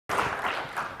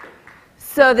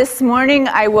So this morning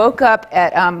I woke up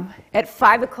at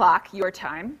 5 o'clock your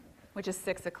time, which is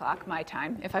 6 o'clock my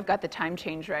time, if I've got the time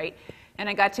change right. And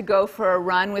I got to go for a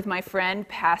run with my friend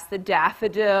past the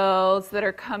daffodils that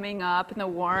are coming up in the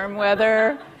warm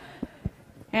weather.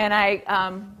 And I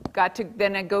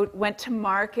went to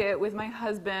market with my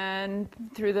husband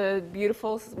through the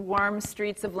beautiful warm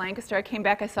streets of Lancaster. I came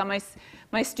back, I saw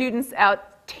my students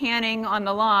out tanning on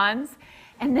the lawns,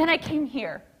 and then I came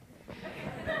here.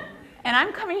 And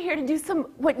I'm coming here to do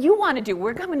what you want to do.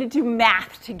 We're going to do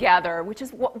math together, which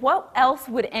is what else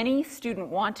would any student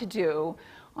want to do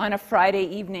on a Friday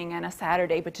evening and a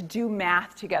Saturday but to do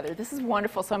math together. This is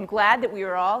wonderful. So I'm glad that we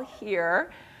are all here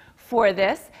for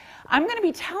this. I'm going to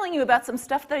be telling you about some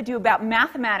stuff that I do about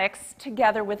mathematics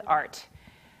together with art.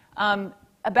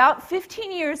 About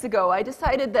 15 years ago, I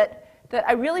decided that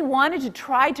I really wanted to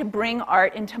try to bring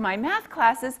art into my math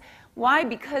classes. Why?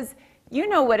 Because you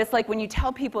know what it's like when you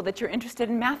tell people that you're interested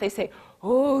in math. They say,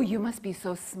 oh, you must be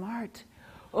so smart.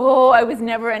 Oh, I was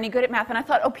never any good at math. And I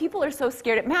thought, oh, people are so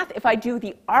scared at math. If I do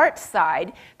the art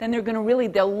side, then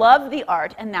they'll love the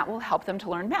art, and that will help them to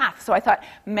learn math. So I thought,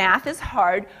 math is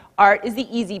hard, art is the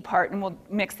easy part, and we'll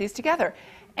mix these together.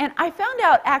 And I found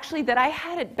out, actually, that I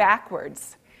had it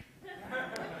backwards.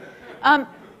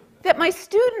 That my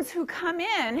students who come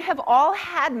in have all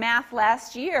had math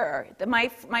last year. My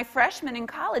freshmen in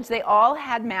college, they all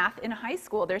had math in high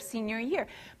school, their senior year.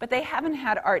 But they haven't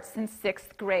had art since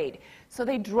 6th grade. So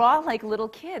they draw like little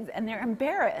kids, and they're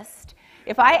embarrassed.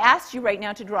 If I asked you right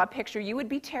now to draw a picture, you would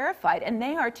be terrified, and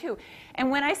they are too. And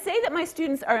when I say that my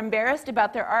students are embarrassed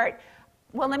about their art,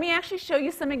 well, let me actually show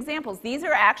you some examples. These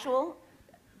are actual,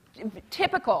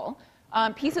 typical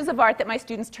pieces of art that my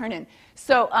students turn in.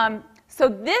 So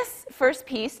this first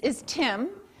piece is Tim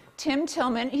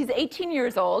Tillman. He's 18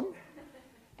 years old,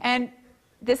 and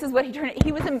this is what he turned.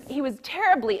 He was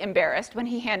terribly embarrassed when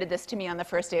he handed this to me on the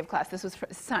first day of class. This was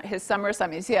his summer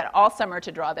assignment. He had all summer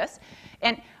to draw this,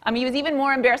 and he was even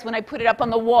more embarrassed when I put it up on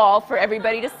the wall for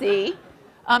everybody to see.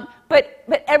 But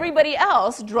everybody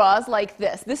else draws like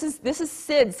this. This is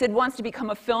Sid. Sid wants to become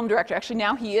a film director. Actually,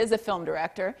 now he is a film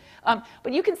director.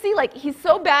 But you can see, like, he's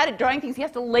so bad at drawing things, he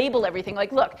has to label everything.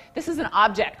 Like, look, this is an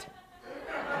object.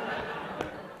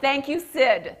 Thank you,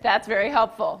 Sid. That's very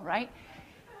helpful, right?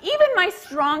 Even my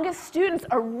strongest students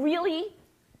are really,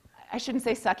 I shouldn't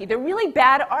say sucky, they're really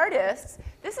bad artists.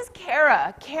 This is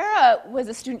Kara. Kara was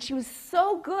a student. She was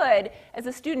so good as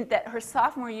a student that her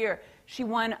sophomore year, she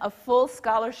won a full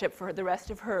scholarship for the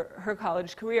rest of her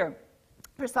college career,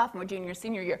 her sophomore, junior,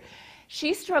 senior year.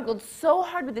 She struggled so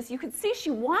hard with this. You could see she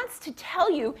wants to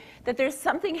tell you that there's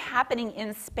something happening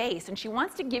in space, and she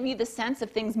wants to give you the sense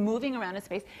of things moving around in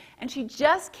space, and she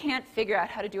just can't figure out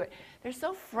how to do it. They're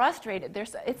so frustrated.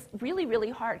 It's really, really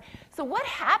hard. So what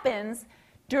happens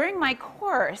during my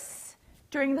course,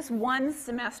 during this one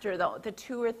semester, the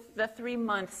 2 or the 3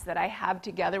 months that I have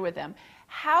together with them,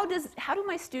 how do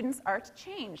my students' art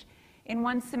change in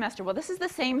one semester? Well, this is the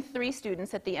same 3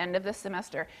 students at the end of the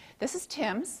semester. This is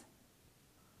Tim's.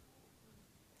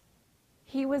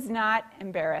 He was not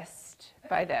embarrassed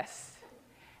by this.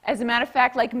 As a matter of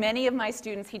fact, like many of my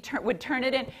students, he would turn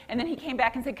it in, and then he came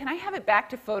back and said, can I have it back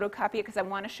to photocopy it because I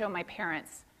want to show my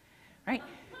parents, right?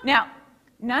 Now,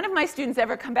 none of my students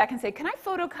ever come back and say, can I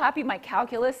photocopy my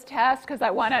calculus test because I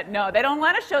want to? No, they don't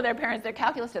want to show their parents their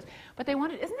calculus test, but they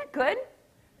want it. Isn't that good?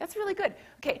 That's really good.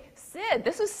 Okay, Sid,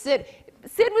 this was Sid.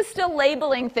 Sid was still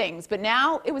labeling things, but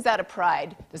now it was out of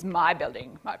pride. This is my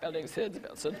building, Sid's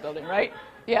building, right?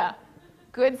 Yeah,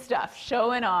 good stuff.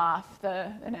 Showing off,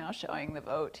 now showing the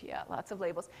vote. Yeah, lots of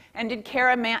labels. And did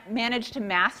Kara manage to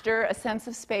master a sense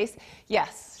of space?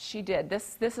 Yes, she did.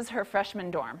 This is her freshman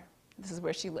dorm. This is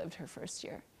where she lived her first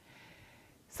year.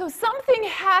 So something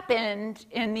happened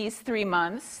in these 3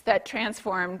 months that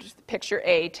transformed picture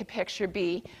A to picture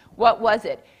B. What was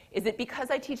it? Is it because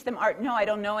I teach them art? No, I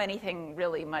don't know anything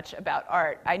really much about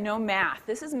art. I know math.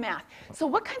 This is math. So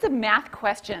what kinds of math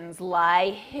questions lie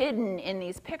hidden in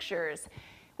these pictures?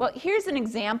 Well, here's an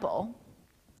example.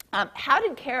 How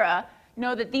did Kara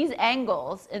know that these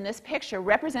angles in this picture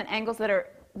represent angles that are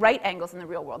right angles in the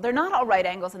real world? They're not all right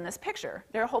angles in this picture.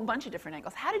 There are a whole bunch of different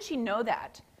angles. How did she know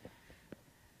that?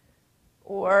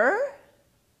 Or,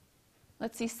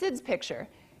 let's see Sid's picture.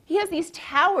 He has these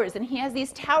towers, and he has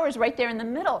these towers right there in the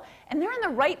middle, and they're in the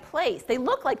right place. They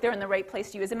look like they're in the right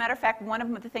place to you. As a matter of fact, one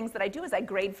of the things that I do is I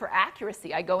grade for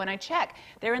accuracy. I go and I check.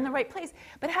 They're in the right place.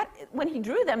 But when he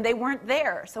drew them, they weren't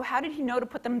there. So how did he know to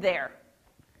put them there?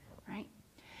 Right?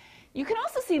 You can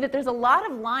also see that there's a lot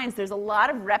of lines. There's a lot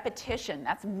of repetition.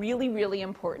 That's really, really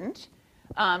important.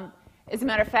 As a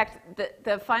matter of fact,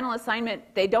 the final assignment,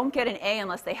 they don't get an A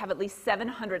unless they have at least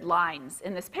 700 lines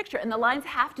in this picture. And the lines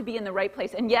have to be in the right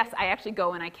place. And yes, I actually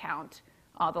go and I count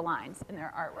all the lines in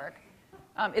their artwork.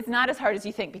 It's not as hard as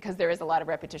you think because there is a lot of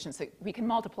repetition, so we can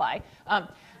multiply.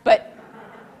 But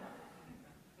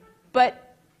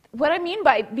what I mean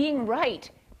by being right,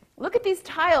 look at these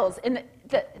tiles. In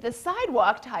the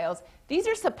sidewalk tiles, these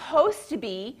are supposed to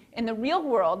be, in the real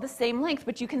world, the same length.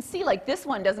 But you can see, like, this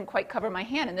one doesn't quite cover my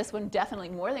hand, and this one definitely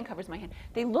more than covers my hand.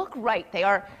 They look right. They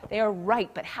are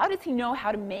right. But how does he know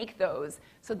how to make those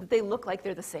so that they look like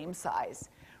they're the same size?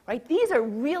 Right? These are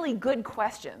really good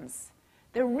questions.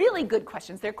 They're really good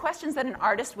questions. They're questions that an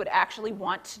artist would actually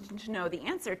want to know the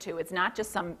answer to. It's not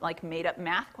just some like made-up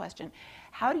math question.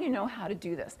 How do you know how to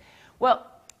do this? Well,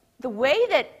 the way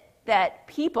that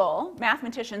people,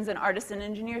 mathematicians and artists and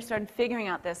engineers, started figuring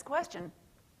out this question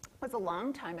was a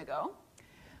long time ago,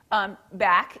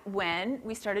 back when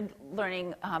we started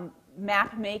learning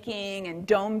map making and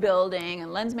dome building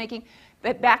and lens making,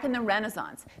 but back in the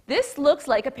Renaissance. This looks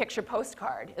like a picture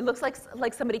postcard. It looks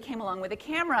like somebody came along with a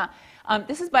camera.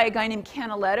 This is by a guy named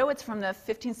Cannell. It's from the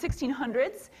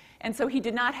 1600s, and so he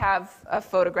did not have a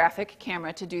photographic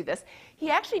camera to do this.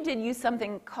 He actually did use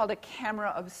something called a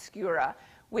camera obscura,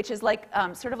 which is like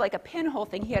sort of like a pinhole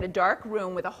thing. He had a dark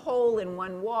room with a hole in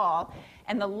one wall,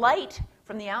 and the light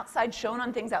from the outside shone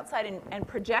on things outside and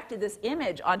projected this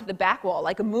image onto the back wall,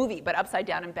 like a movie, but upside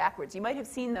down and backwards. You might have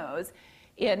seen those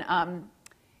in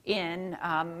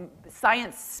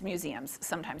science museums.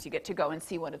 Sometimes you get to go and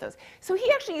see one of those. So he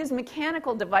actually used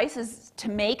mechanical devices to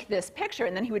make this picture,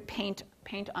 and then he would paint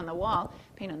on the wall,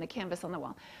 paint on the canvas on the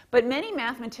wall. But many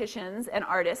mathematicians and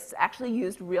artists actually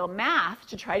used real math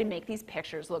to try to make these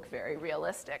pictures look very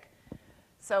realistic.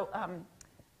 So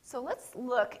let's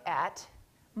look at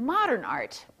modern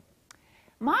art.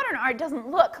 Modern art doesn't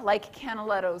look like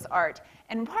Cannell's art.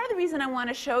 And part of the reason I want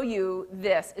to show you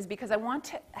this is because I want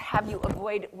to have you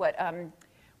avoid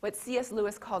what C.S.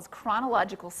 Lewis calls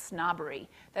chronological snobbery.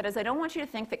 That is, I don't want you to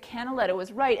think that Cannell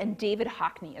was right and David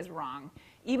Hockney is wrong,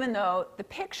 even though the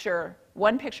picture,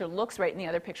 one picture looks right and the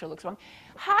other picture looks wrong.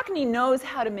 Hockney knows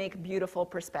how to make beautiful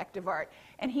perspective art,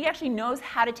 and he actually knows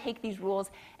how to take these rules,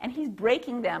 and he's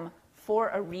breaking them for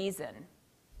a reason.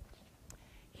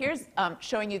 Here's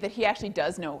showing you that he actually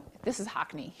does know. This is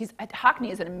Hockney.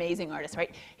 Hockney is an amazing artist,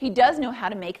 right? He does know how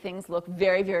to make things look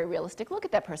very, very realistic. Look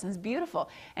at that person. It's beautiful.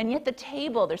 And yet the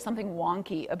table, there's something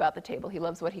wonky about the table. He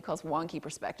loves what he calls wonky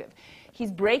perspective.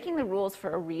 He's breaking the rules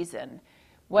for a reason.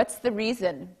 What's the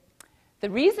reason? The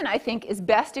reason, I think, is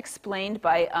best explained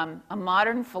by a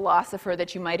modern philosopher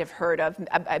that you might have heard of.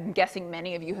 I'm guessing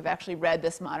many of you have actually read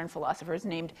this modern philosopher. It's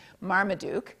named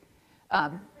Marmaduke.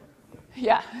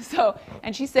 Yeah,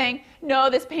 and she's saying, no,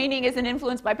 this painting isn't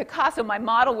influenced by Picasso. My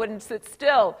model wouldn't sit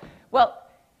still. Well,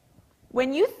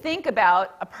 when you think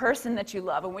about a person that you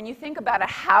love, and when you think about a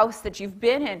house that you've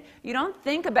been in, you don't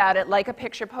think about it like a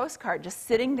picture postcard, just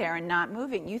sitting there and not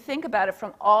moving. You think about it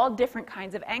from all different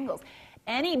kinds of angles.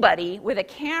 Anybody with a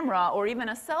camera or even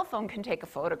a cell phone can take a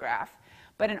photograph,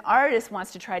 but an artist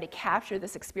wants to try to capture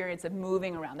this experience of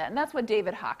moving around that, and that's what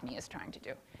David Hockney is trying to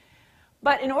do.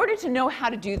 But in order to know how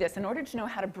to do this, in order to know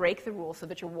how to break the rules so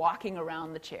that you're walking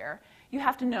around the chair, you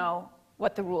have to know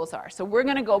what the rules are. So we're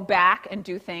going to go back and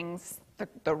do things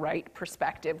the right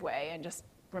perspective way, and just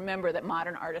remember that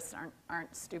modern artists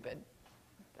aren't stupid.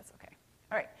 That's okay.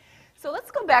 All right. So let's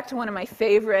go back to one of my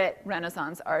favorite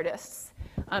Renaissance artists.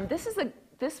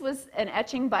 This was an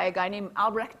etching by a guy named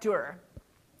Albrecht Dürer.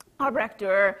 Albrecht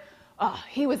Dürer,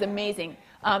 he was amazing.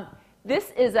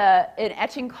 This is an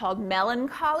etching called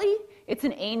Melancholy. It's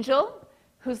an angel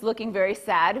who's looking very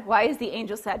sad. Why is the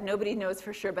angel sad? Nobody knows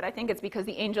for sure, but I think it's because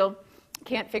the angel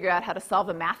can't figure out how to solve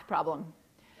a math problem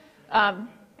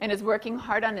and is working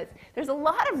hard on it. There's a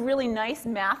lot of really nice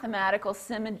mathematical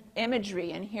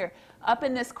imagery in here. Up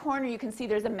in this corner, you can see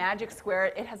there's a magic square.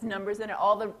 It has numbers in it.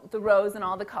 All the rows and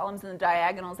all the columns and the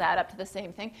diagonals add up to the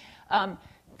same thing.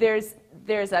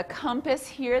 There's a compass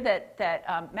here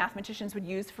that mathematicians would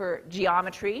use for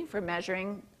geometry, for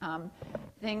measuring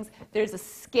things. There's a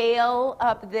scale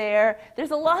up there. There's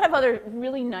a lot of other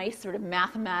really nice sort of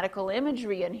mathematical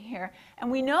imagery in here. And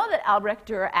we know that Albrecht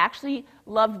Dürer actually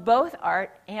loved both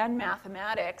art and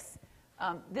mathematics.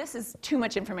 This is too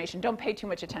much information. Don't pay too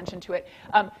much attention to it.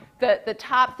 The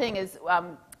top thing is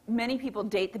many people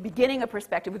date the beginning of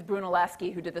perspective with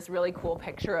Brunelleschi, who did this really cool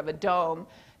picture of a dome.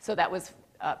 So that was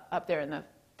up there in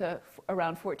the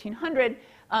around 1400.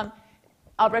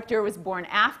 Albrecht Dürer was born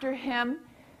after him.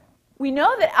 We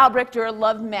know that Albrecht Dürer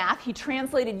loved math. He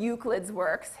translated Euclid's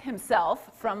works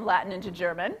himself from Latin into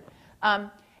German.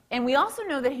 And we also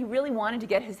know that he really wanted to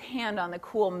get his hand on the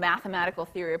cool mathematical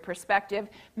theory of perspective.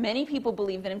 Many people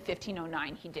believe that in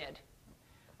 1509 he did,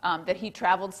 that he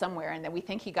traveled somewhere, and that we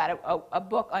think he got a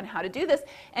book on how to do this.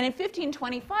 And in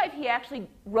 1525, he actually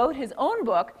wrote his own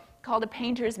book called A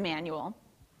Painter's Manual.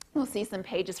 We'll see some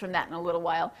pages from that in a little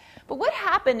while. But what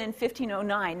happened in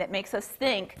 1509 that makes us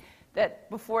think that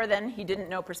before then he didn't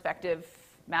know perspective,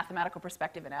 mathematical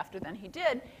perspective, and after then he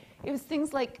did? It was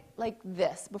things like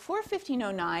this. Before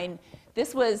 1509,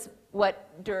 this was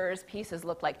what Durer's pieces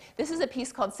looked like. This is a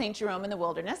piece called St. Jerome in the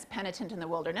Wilderness, Penitent in the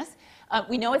Wilderness.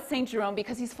 We know it's St. Jerome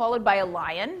because he's followed by a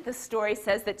lion. The story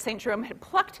says that St. Jerome had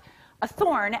plucked a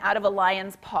thorn out of a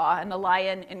lion's paw, and the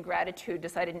lion, in gratitude,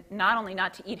 decided not only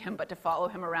not to eat him, but to follow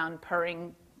him around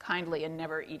purring kindly and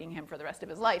never eating him for the rest of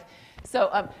his life.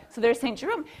 So there's St.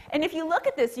 Jerome. And if you look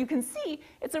at this, you can see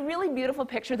it's a really beautiful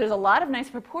picture. There's a lot of nice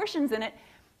proportions in it.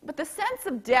 But the sense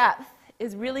of depth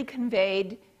is really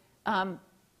conveyed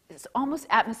it's almost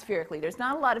atmospherically. There's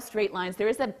not a lot of straight lines. There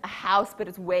is a house, but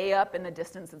it's way up in the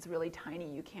distance. It's really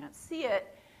tiny. You can't see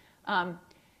it.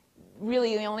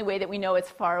 Really, the only way that we know it's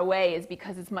far away is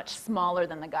because it's much smaller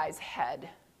than the guy's head,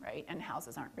 right? And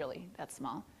houses aren't really that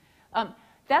small.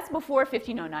 That's before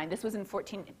 1509. This was in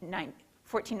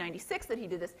 1496 that he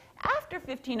did this. After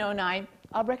 1509,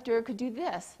 Albrecht Dürer could do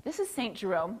this. This is St.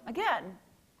 Jerome, again,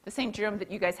 the St. Jerome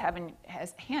that you guys have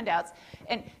as handouts.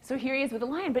 And so here he is with a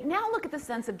lion. But now look at the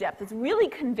sense of depth. It's really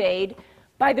conveyed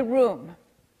by the room.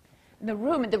 The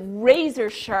room and the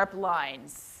razor-sharp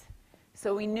lines.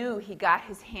 So we knew he got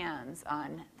his hands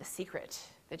on the secret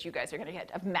that you guys are going to get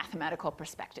of mathematical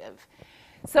perspective.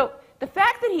 So the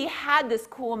fact that he had this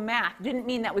cool math didn't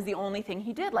mean that was the only thing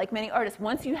he did. Like many artists,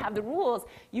 once you have the rules,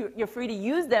 you're free to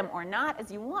use them or not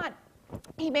as you want.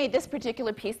 He made this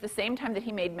particular piece the same time that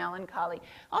he made Melancholy,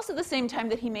 also the same time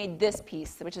that he made this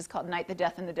piece, which is called Night, the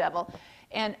Death, and the Devil.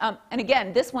 And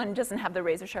again, this one doesn't have the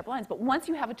razor-sharp lines, but once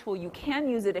you have a tool, you can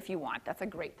use it if you want. That's a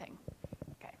great thing.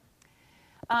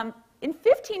 Okay. In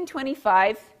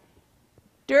 1525,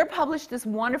 Dürer published this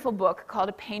wonderful book called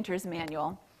A Painter's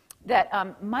Manual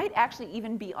that might actually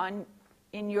even be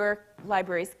in your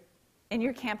libraries, in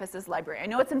your campus's library. I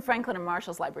know it's in Franklin and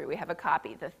Marshall's library. We have a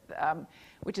copy,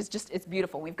 which is just, it's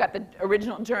beautiful. We've got the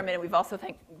original German, and we've also,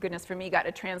 thank goodness for me, got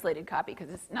a translated copy, because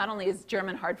not only is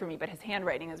German hard for me, but his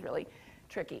handwriting is really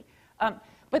tricky.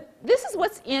 But this is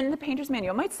what's in the Painter's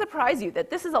Manual. It might surprise you that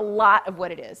this is a lot of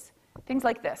what it is. Things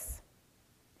like this.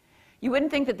 You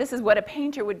wouldn't think that this is what a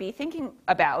painter would be thinking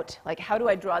about, like how do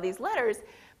I draw these letters?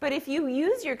 But if you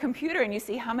use your computer and you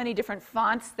see how many different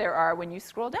fonts there are when you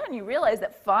scroll down, you realize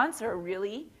that fonts are a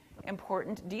really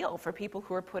important deal for people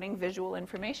who are putting visual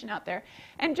information out there.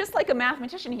 And just like a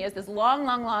mathematician, he has this long,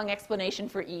 long, long explanation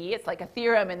for E. It's like a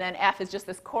theorem, and then F is just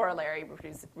this corollary,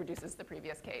 which reduces the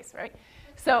previous case, right?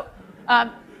 So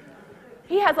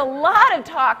he has a lot of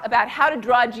talk about how to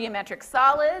draw geometric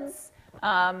solids,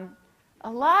 a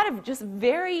lot of just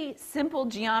very simple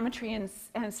geometry and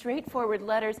straightforward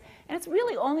letters. And it's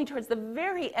really only towards the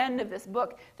very end of this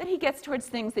book that he gets towards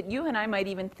things that you and I might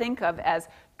even think of as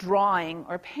drawing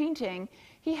or painting.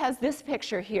 He has this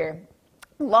picture here.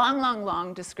 Long, long,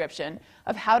 long description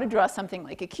of how to draw something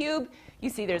like a cube. You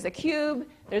see there's a cube,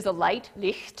 there's a light,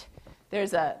 Licht.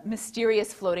 There's a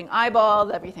mysterious floating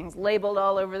eyeball. Everything's labeled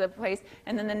all over the place.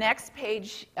 And then the next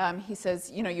page, he says,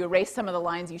 you erase some of the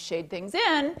lines, you shade things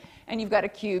in, and you've got a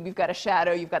cube, you've got a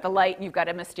shadow, you've got the light, and you've got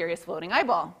a mysterious floating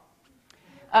eyeball.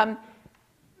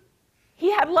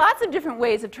 He had lots of different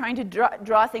ways of trying to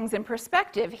draw things in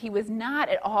perspective. He was not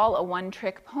at all a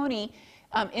one-trick pony.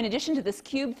 In addition to this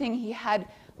cube thing, he had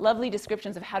lovely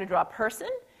descriptions of how to draw a person.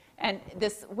 And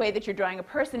this way that you're drawing a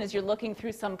person is you're looking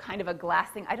through some kind of a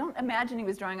glass thing. I don't imagine he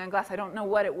was drawing on glass. I don't know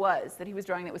what it was that he was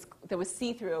drawing that was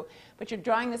see-through. But you're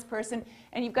drawing this person,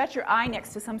 and you've got your eye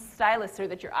next to some stylus so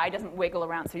that your eye doesn't wiggle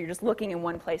around. So you're just looking in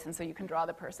one place, and so you can draw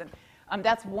the person.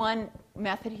 That's one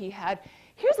method he had.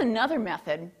 Here's another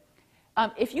method.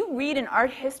 If you read an art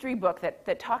history book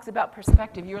that talks about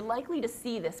perspective, you're likely to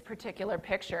see this particular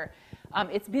picture.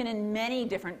 It's been in many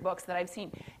different books that I've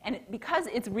seen. And because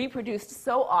it's reproduced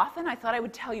so often, I thought I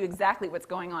would tell you exactly what's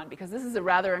going on, because this is a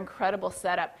rather incredible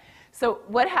setup. So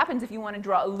what happens if you want to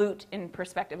draw a lute in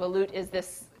perspective? A lute is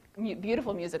this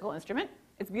beautiful musical instrument.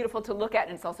 It's beautiful to look at,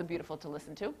 and it's also beautiful to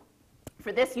listen to.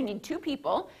 For this, you need two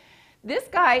people. This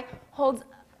guy holds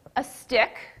a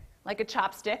stick, like a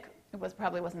chopstick. It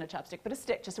probably wasn't a chopstick, but a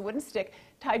stick, just a wooden stick,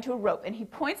 tied to a rope. And he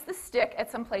points the stick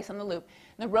at some place on the loop.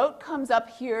 And the rope comes up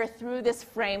here through this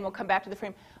frame. We'll come back to the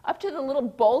frame, up to the little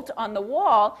bolt on the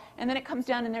wall. And then it comes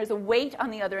down, and there's a weight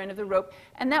on the other end of the rope.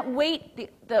 And that weight,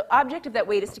 the object of that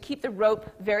weight is to keep the rope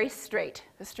very straight.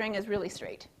 The string is really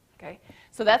straight. Okay?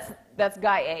 So that's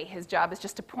guy A. His job is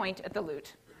just to point at the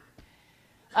lute.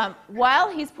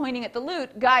 While he's pointing at the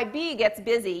lute, guy B gets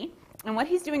busy. And what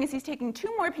he's doing is he's taking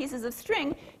 2 more pieces of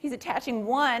string. He's attaching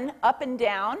one up and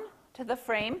down to the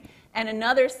frame and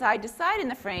another side to side in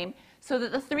the frame so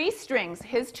that the 3 strings,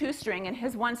 his 2 string and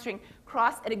his 1 string,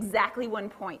 cross at exactly 1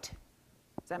 point.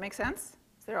 Does that make sense?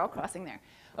 So they're all crossing there.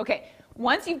 Okay,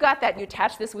 once you've got that, you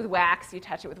attach this with wax. You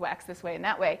attach it with wax this way and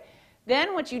that way.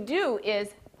 Then what you do is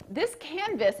this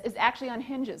canvas is actually on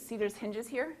hinges. See, there's hinges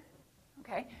here?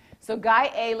 Okay, so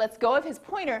guy A lets go of his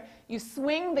pointer. You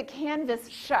swing the canvas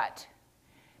shut.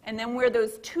 And then where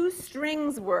those 2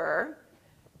 strings were,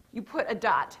 you put a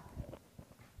dot.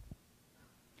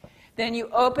 Then you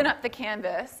open up the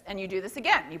canvas, and you do this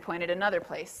again. You point at another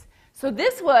place. So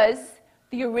this was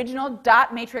the original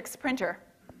dot matrix printer.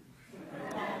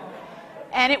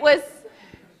 And it was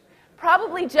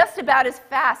probably just about as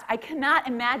fast. I cannot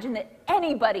imagine that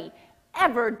anybody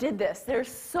ever did this. There's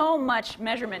so much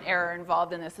measurement error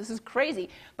involved in this. This is crazy.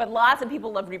 But lots of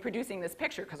people love reproducing this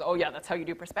picture because, oh, yeah, that's how you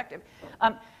do perspective.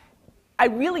 I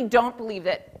really don't believe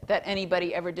that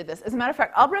anybody ever did this. As a matter of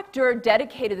fact, Albrecht Dürer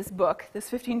dedicated this book,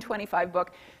 this 1525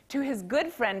 book, to his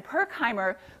good friend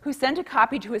Pirkheimer, who sent a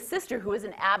copy to his sister, who was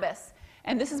an abbess.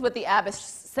 And this is what the abbess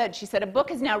said. She said, "A book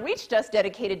has now reached us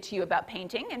dedicated to you about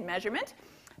painting and measurement.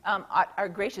 Our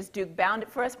gracious Duke bound it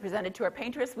for us, presented to our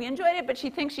paintress. We enjoyed it, but she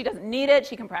thinks she doesn't need it.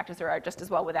 She can practice her art just as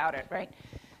well without it," right?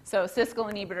 So Siskel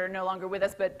and Ebert are no longer with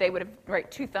us, but they would have, right,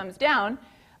 2 thumbs down.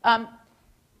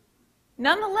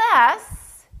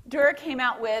 Nonetheless, Dürer came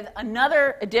out with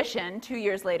another edition 2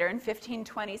 years later in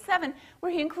 1527,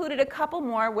 where he included a couple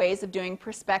more ways of doing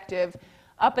perspective.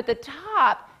 Up at the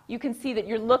top, you can see that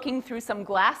you're looking through some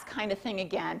glass kind of thing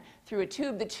again, through a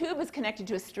tube. The tube is connected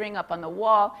to a string up on the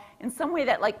wall in some way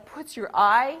that like puts your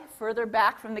eye further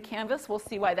back from the canvas. We'll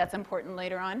see why that's important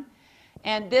later on.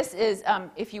 And this is,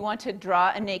 if you want to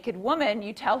draw a naked woman,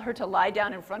 you tell her to lie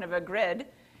down in front of a grid,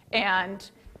 and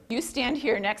you stand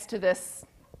here next to this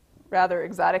rather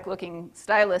exotic-looking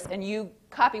stylus, and you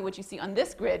copy what you see on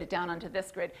this grid down onto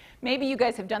this grid. Maybe you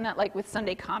guys have done that like with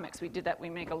Sunday comics. We did that. We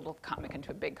make a little comic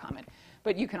into a big comic.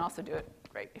 But you can also do it,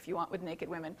 right, if you want, with naked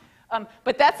women.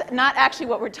 But that's not actually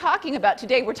what we're talking about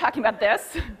today. We're talking about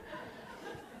this.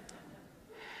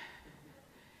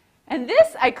 And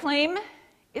this, I claim,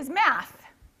 is math.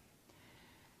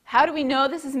 How do we know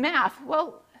this is math?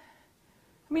 Well,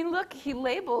 I mean, look, he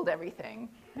labeled everything.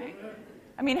 Right?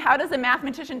 I mean, how does a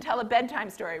mathematician tell a bedtime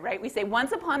story, right? We say,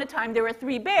 once upon a time, there were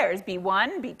 3 bears,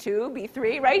 B1, B2,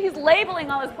 B3, right? He's labeling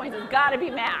all his points. It's got to be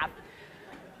math.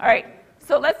 All right,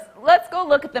 so let's go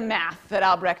look at the math that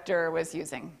Albrecht Dürer was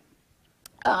using.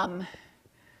 I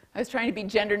was trying to be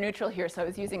gender neutral here, so I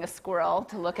was using a squirrel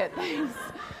to look at things.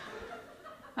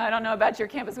 I don't know about your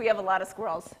campus. We have a lot of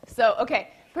squirrels. So,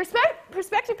 okay.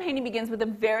 Perspective painting begins with a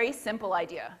very simple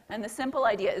idea. And the simple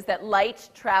idea is that light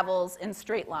travels in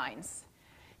straight lines.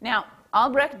 Now,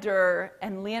 Albrecht Dürer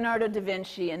and Leonardo da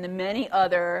Vinci and the many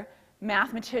other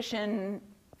mathematician,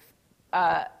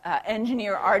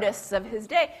 engineer, artists of his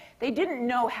day, they didn't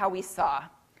know how we saw.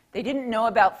 They didn't know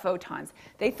about photons.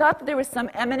 They thought that there was some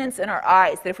eminence in our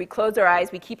eyes, that if we close our eyes,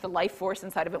 we keep the life force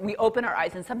inside of it, and we open our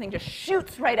eyes, and something just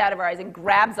shoots right out of our eyes and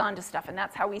grabs onto stuff, and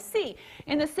that's how we see.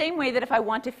 In the same way that if I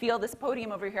want to feel this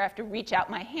podium over here, I have to reach out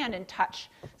my hand and touch.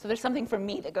 So there's something from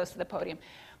me that goes to the podium.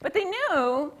 But they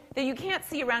knew that you can't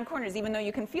see around corners, even though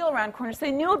you can feel around corners. So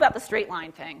they knew about the straight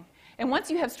line thing. And once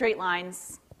you have straight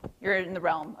lines, you're in the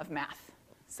realm of math.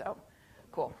 So,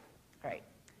 cool. All right.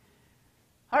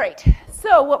 All right,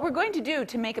 so what we're going to do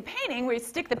to make a painting, we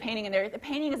stick the painting in there. The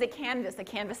painting is a canvas. A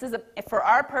canvas is, for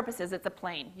our purposes, it's a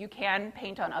plane. You can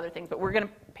paint on other things, but we're going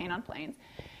to paint on planes.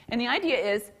 And the idea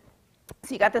is,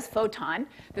 so you got this photon,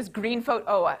 this green photon.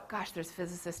 Oh, gosh, there's a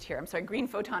physicist here. I'm sorry, green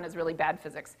photon is really bad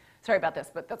physics. Sorry about this,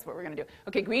 but that's what we're going to do.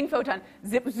 Okay, green photon,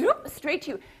 zip, zoop, straight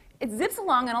to you. It zips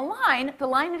along in a line. The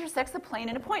line intersects the plane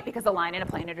and a point, because the line and a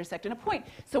plane intersect in a point.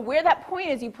 So where that point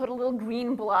is, you put a little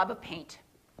green blob of paint.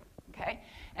 Okay?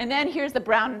 And then here's the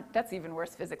brown, that's even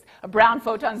worse physics. A brown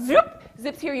photon, zoop,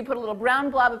 zips here. You put a little brown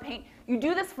blob of paint. You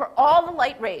do this for all the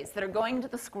light rays that are going into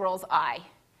the squirrel's eye.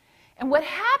 And what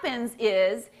happens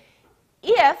is,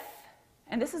 if,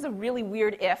 and this is a really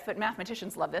weird if, but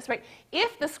mathematicians love this, right?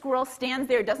 If the squirrel stands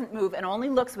there, doesn't move, and only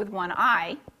looks with one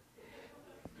eye,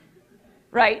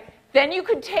 right, then you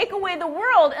could take away the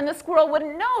world, and the squirrel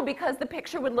wouldn't know, because the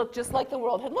picture would look just like the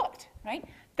world had looked, right?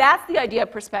 That's the idea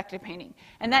of perspective painting.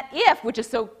 And that if, which is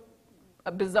so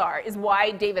bizarre, is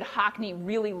why David Hockney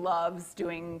really loves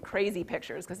doing crazy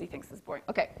pictures, because he thinks it's boring.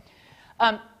 Okay.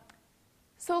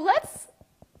 So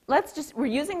let's just, we're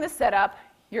using this setup.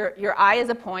 Your eye is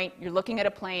a point. You're looking at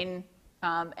a plane,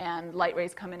 and light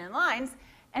rays come in lines.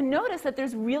 And notice that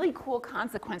there's really cool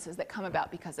consequences that come about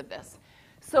because of this.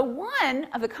 So one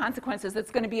of the consequences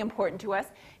that's going to be important to us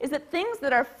is that things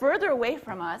that are further away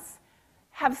from us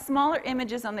have smaller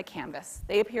images on the canvas.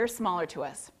 They appear smaller to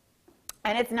us.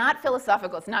 And it's not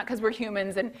philosophical. It's not because we're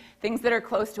humans and things that are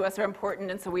close to us are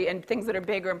important, and things that are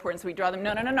big are important, so we draw them.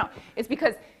 No, no, no, no. It's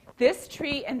because this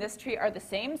tree and this tree are the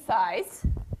same size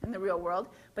in the real world,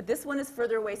 but this one is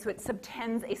further away, so it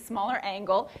subtends a smaller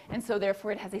angle, and so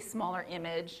therefore it has a smaller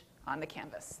image on the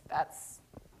canvas. That's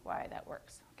why that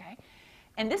works, okay?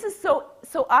 And this is so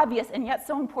obvious and yet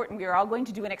so important. We are all going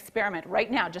to do an experiment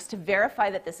right now just to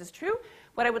verify that this is true.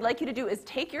 What I would like you to do is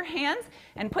take your hands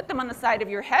and put them on the side of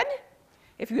your head.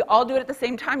 If you all do it at the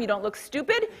same time, you don't look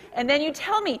stupid. And then you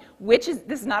tell me which is,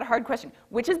 this is not a hard question,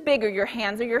 which is bigger, your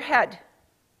hands or your head?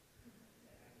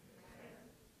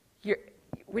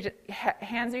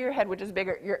 Hands or your head, which is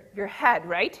bigger? Your head,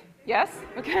 right? Yes?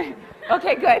 Okay.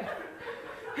 Okay, good.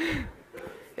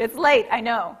 It's late, I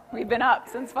know. We've been up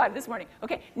since 5 this morning.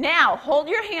 Okay, now hold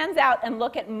your hands out and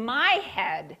look at my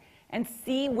head and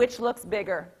see which looks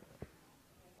bigger.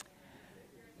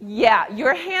 Yeah,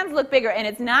 your hands look bigger, and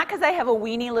it's not because I have a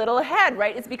weeny little head,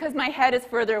 right? It's because my head is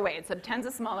further away. It subtends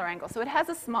a smaller angle, so it has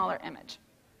a smaller image.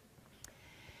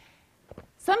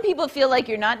 Some people feel like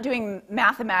you're not doing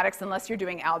mathematics unless you're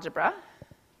doing algebra.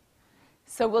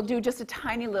 So we'll do just a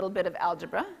tiny little bit of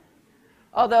algebra,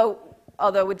 although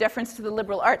with deference to the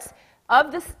liberal arts.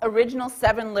 Of the original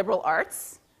 7 liberal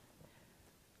arts,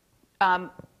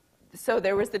 so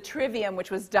there was the trivium,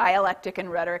 which was dialectic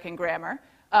and rhetoric and grammar.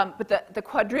 But the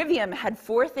quadrivium had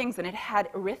 4 things, and it had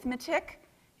arithmetic,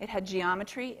 it had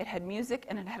geometry, it had music,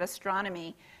 and it had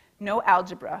astronomy. No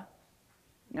algebra,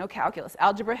 no calculus.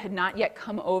 Algebra had not yet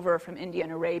come over from India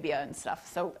and Arabia and stuff.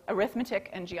 So arithmetic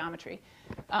and geometry,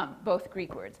 both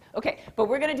Greek words. Okay, but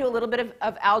we're going to do a little bit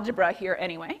of algebra here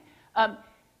anyway.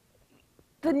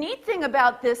 The neat thing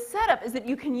about this setup is that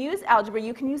you can use algebra,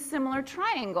 you can use similar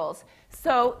triangles.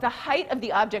 So the height of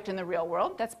the object in the real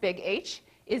world, that's big H,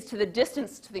 is to the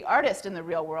distance to the artist in the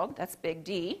real world, that's big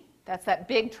D, that's that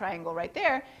big triangle right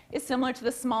there, is similar to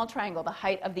the small triangle, the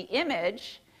height of the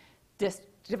image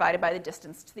divided by the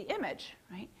distance to the image,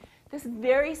 right? This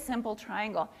very simple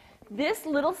triangle. This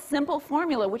little simple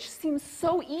formula, which seems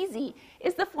so easy,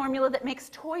 is the formula that makes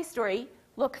Toy Story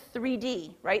look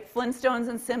 3D, right? Flintstones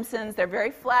and Simpsons, they're very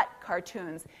flat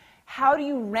cartoons. How do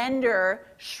you render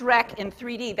Shrek in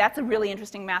 3D? That's a really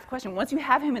interesting math question. Once you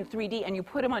have him in 3D and you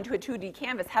put him onto a 2D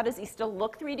canvas, how does he still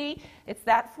look 3D? It's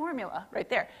that formula right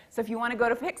there. So if you want to go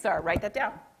to Pixar, write that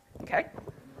down, okay?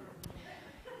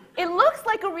 It looks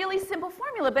like a really simple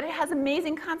formula, but it has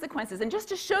amazing consequences. And just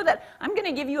to show that, I'm going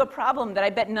to give you a problem that I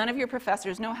bet none of your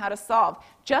professors know how to solve,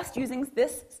 just using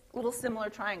this little similar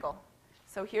triangle.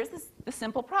 So here's the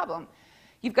simple problem.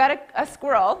 You've got a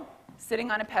squirrel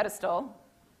sitting on a pedestal,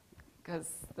 because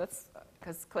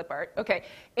clip art. Okay,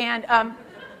 and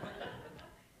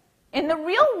in the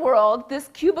real world, this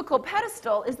cubical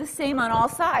pedestal is the same on all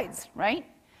sides, right?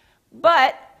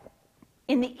 But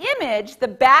in the image, the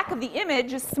back of the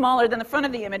image is smaller than the front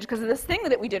of the image because of this thing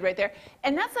that we did right there.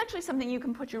 And that's actually something you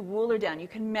can put your ruler down. You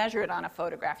can measure it on a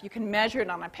photograph. You can measure it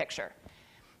on a picture.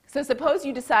 So suppose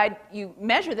you decide you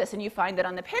measure this and you find that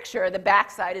on the picture, the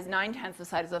back side is 9/10 the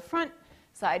size of the front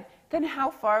side. Then how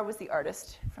far was the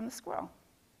artist from the squirrel?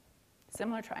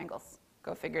 Similar triangles.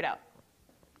 Go figure it out.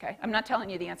 Okay? I'm not telling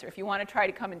you the answer. If you want to try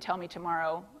to come and tell me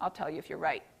tomorrow, I'll tell you if you're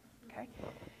right. Okay?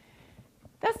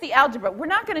 That's the algebra. We're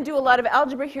not going to do a lot of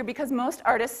algebra here because most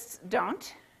artists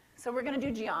don't. So we're going to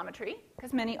do geometry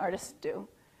because many artists do.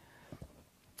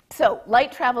 So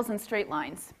light travels in straight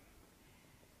lines.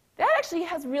 That actually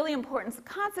has really important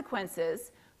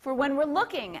consequences for when we're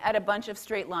looking at a bunch of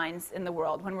straight lines in the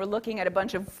world, when we're looking at a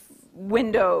bunch of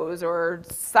windows or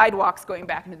sidewalks going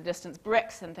back into the distance,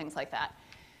 bricks and things like that.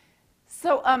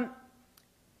 So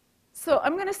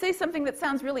I'm going to say something that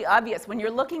sounds really obvious. When you're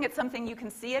looking at something, you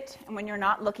can see it, and when you're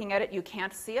not looking at it, you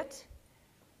can't see it.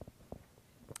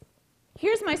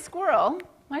 Here's my squirrel.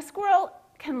 My squirrel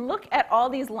can look at all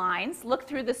these lines, look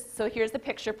through this. So here's the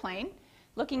picture plane,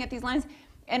 looking at these lines.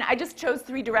 And I just chose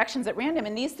 3 directions at random.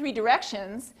 In these 3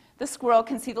 directions, the squirrel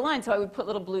can see the line. So I would put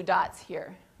little blue dots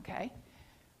here, okay?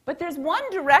 But there's one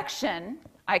direction,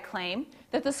 I claim,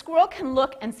 that the squirrel can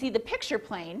look and see the picture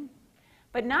plane,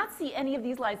 but not see any of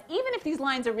these lines, even if these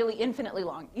lines are really infinitely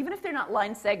long, even if they're not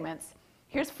line segments.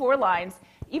 Here's 4 lines.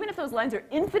 Even if those lines are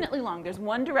infinitely long, there's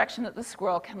one direction that the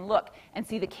squirrel can look and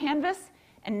see the canvas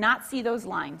and not see those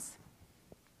lines.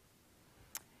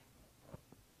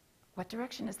 What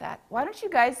direction is that? Why don't you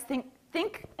guys think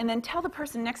think, and then tell the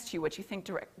person next to you what you think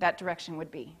that direction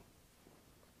would be.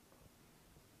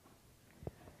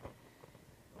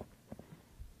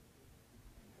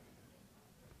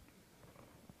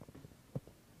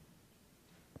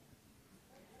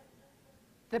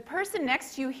 The person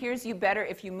next to you hears you better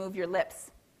if you move your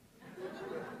lips.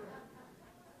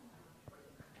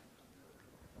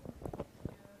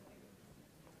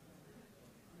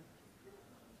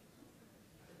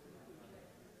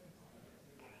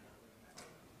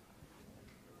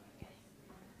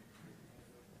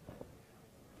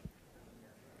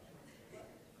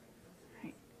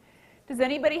 Does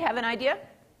anybody have an idea?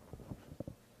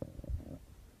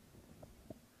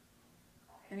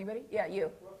 Anybody? Yeah, you.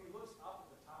 Well, if he looks up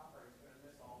at the top part, he's going to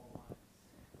miss all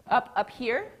the lines. Up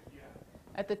here? Yeah.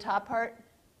 At the top part?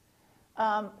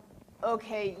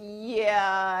 Okay,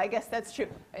 yeah, I guess that's true.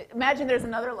 Imagine there's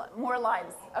more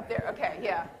lines up there. Okay,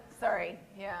 yeah, sorry.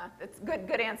 Yeah, that's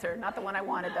good answer. Not the one I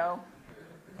wanted, though.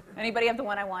 Anybody have the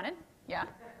one I wanted? Yeah.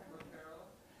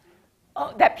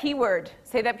 Oh, that P word.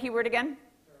 Say that P word again.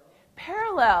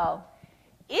 Parallel.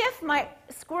 If my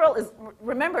squirrel is,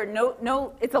 remember,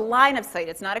 no, it's a line of sight.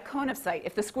 It's not a cone of sight.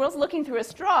 If the squirrel's looking through a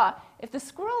straw, if the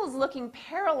squirrel is looking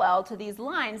parallel to these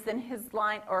lines, then his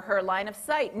line or her line of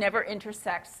sight never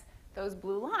intersects those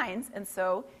blue lines, and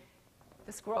so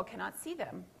the squirrel cannot see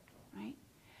them, right?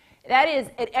 That is,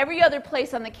 at every other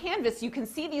place on the canvas, you can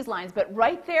see these lines, but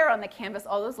right there on the canvas,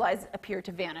 all those lines appear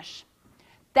to vanish.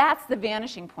 That's the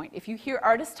vanishing point. If you hear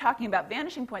artists talking about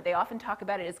vanishing point, they often talk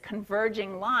about it as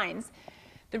converging lines.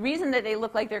 The reason that they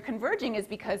look like they're converging is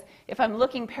because if I'm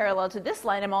looking parallel to this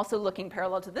line, I'm also looking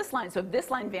parallel to this line. So if this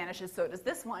line vanishes, so does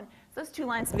this one. Those two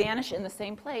lines vanish in the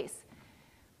same place.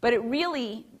 But it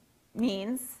really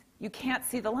means you can't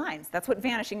see the lines. That's what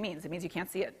vanishing means. It means you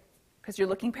can't see it because you're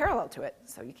looking parallel to it,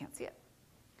 so you can't see it.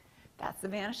 That's the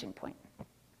vanishing point.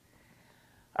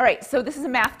 All right, so this is a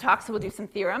math talk, so we'll do some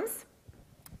theorems.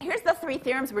 Here's the 3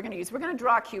 theorems we're going to use. We're going to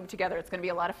draw a cube together. It's going to be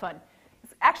a lot of fun.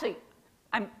 Actually,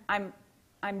 I'm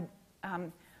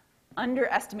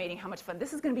underestimating how much fun.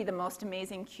 This is going to be the most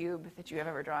amazing cube that you have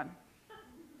ever drawn.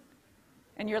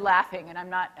 And you're laughing, and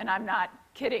I'm not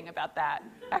kidding about that,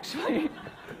 actually.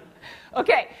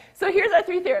 Okay, so here's our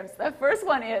 3 theorems. The first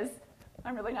one is,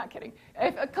 I'm really not kidding.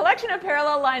 If a collection of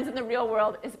parallel lines in the real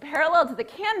world is parallel to the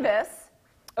canvas,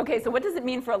 okay, so what does it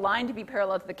mean for a line to be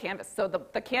parallel to the canvas? So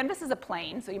the canvas is a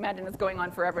plane, so you imagine it's going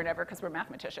on forever and ever because we're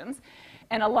mathematicians.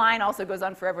 And a line also goes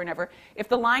on forever and ever. If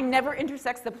the line never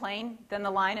intersects the plane, then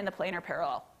the line and the plane are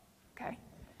parallel, okay?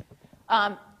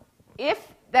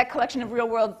 If that collection of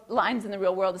real-world lines in the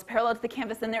real world is parallel to the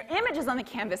canvas, then their images on the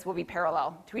canvas will be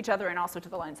parallel to each other and also to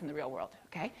the lines in the real world,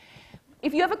 okay?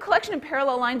 If you have a collection of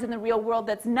parallel lines in the real world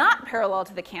that's not parallel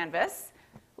to the canvas,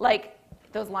 like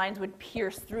those lines would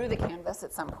pierce through the canvas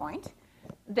at some point,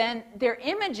 then their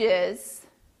images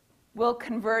will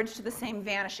converge to the same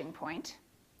vanishing point,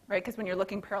 right? Because when you're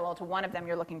looking parallel to one of them,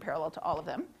 you're looking parallel to all of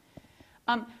them.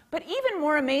 But even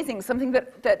more amazing, something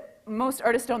that most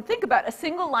artists don't think about, a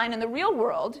single line in the real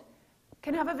world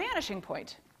can have a vanishing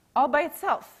point all by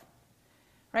itself,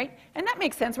 right? And that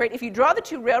makes sense, right? If you draw the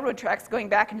 2 railroad tracks going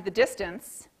back into the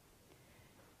distance,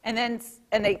 and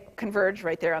they converge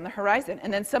right there on the horizon.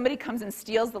 And then somebody comes and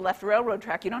steals the left railroad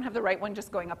track. You don't have the right one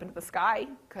just going up into the sky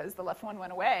because the left one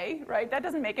went away, right? That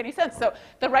doesn't make any sense. So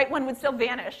the right one would still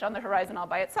vanish on the horizon all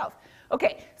by itself.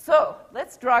 Okay, so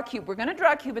let's draw a cube. We're going to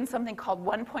draw a cube in something called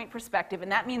one-point perspective.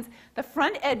 And that means the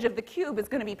front edge of the cube is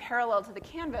going to be parallel to the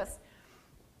canvas.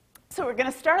 So we're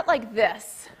going to start like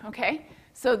this, okay?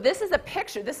 So this is a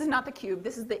picture. This is not the cube.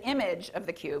 This is the image of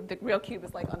the cube. The real cube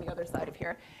is like on the other side of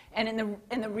here. And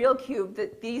in the real cube,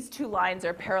 these 2 lines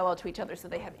are parallel to each other. So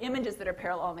they have images that are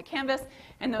parallel on the canvas,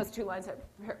 and those 2 lines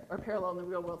are parallel in the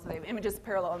real world. So they have images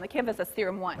parallel on the canvas. That's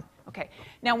theorem 1. Okay.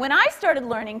 Now, when I started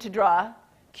learning to draw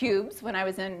cubes when I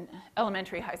was in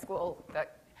elementary, high school,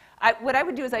 what I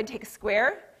would do is I'd take a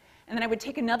square, and then I would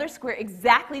take another square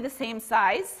exactly the same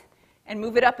size and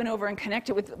move it up and over and connect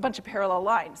it with a bunch of parallel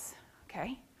lines.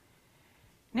 Okay.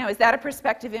 Now, is that a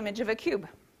perspective image of a cube?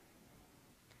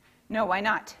 No, why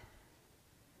not?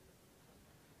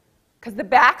 Because the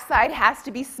back side has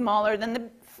to be smaller than the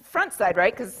front side,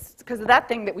 right? Because of that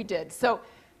thing that we did. So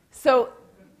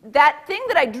that thing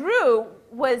that I drew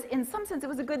was, in some sense, it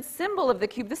was a good symbol of the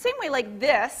cube. The same way like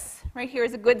this, right here,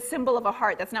 is a good symbol of a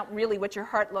heart. That's not really what your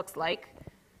heart looks like,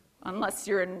 unless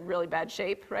you're in really bad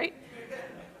shape, right?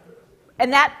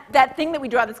 And that thing that we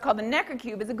draw that's called the Necker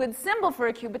cube is a good symbol for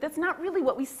a cube, but that's not really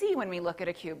what we see when we look at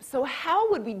a cube. So how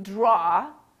would we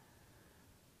draw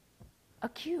a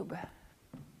cube?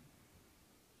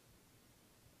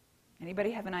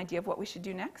 Anybody have an idea of what we should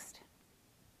do next?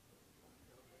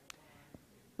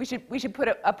 We should put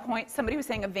a point. Somebody was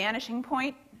saying a vanishing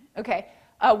point. Okay.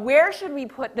 Where should we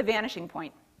put the vanishing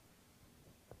point?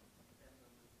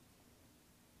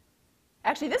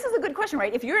 Actually, this is a good question,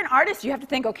 right? If you're an artist, you have to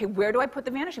think, okay, where do I put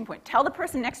the vanishing point? Tell the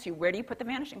person next to you, where do you put the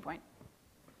vanishing point?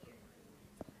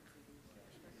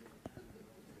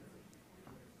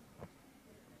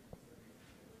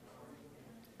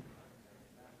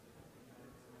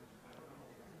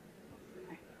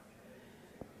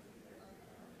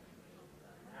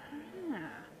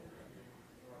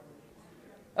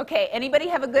 Okay, anybody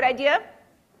have a good idea?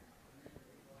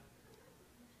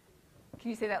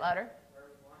 Can you say that louder?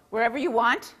 Wherever you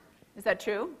want. Is that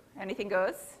true? Anything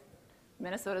goes?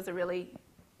 Minnesota's a really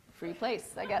free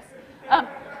place, I guess.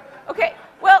 Okay,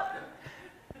 well,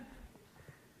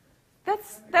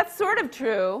 that's sort of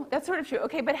true. That's sort of true.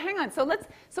 Okay, but hang on. So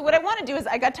what I want to do is,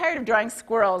 I got tired of drawing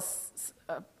squirrels,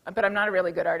 but I'm not a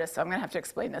really good artist, so I'm going to have to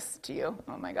explain this to you.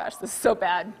 Oh my gosh, this is so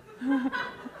bad.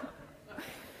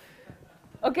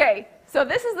 Okay, so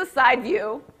this is the side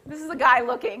view. This is a guy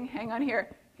looking. Hang on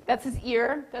here. That's his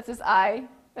ear. That's his eye.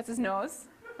 That's his nose.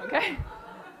 Okay?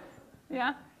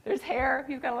 Yeah? There's hair.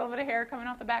 He's got a little bit of hair coming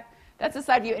off the back. That's the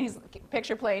side view, and he's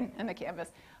picture plane and the canvas.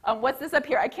 What's this up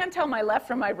here? I can't tell my left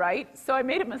from my right, so I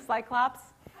made him a cyclops.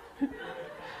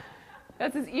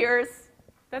 That's his ears.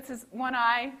 That's his one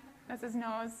eye. That's his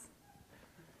nose.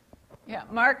 Yeah,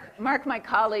 Mark, my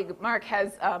colleague, Mark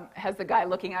has the guy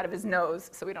looking out of his nose,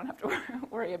 so we don't have to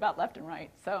worry about left and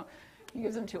right. So he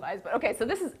gives him two eyes. But okay, so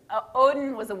this is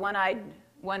Odin was a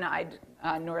one-eyed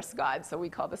Norse god, so we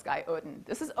call this guy Odin.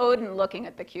 This is Odin looking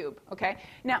at the cube. Okay.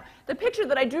 Now the picture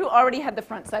that I drew already had the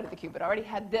front side of the cube. It already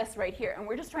had this right here, and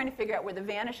we're just trying to figure out where the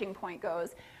vanishing point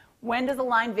goes. When does a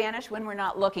line vanish? When we're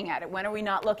not looking at it. When are we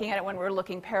not looking at it? When we're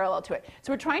looking parallel to it.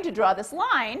 So we're trying to draw this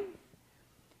line.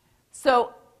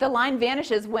 So the line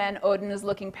vanishes when Odin is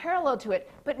looking parallel to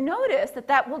it. But notice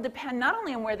that will depend not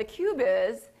only on where the cube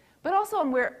is, but also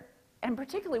on where, and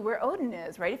particularly where Odin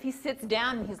is, right? If he sits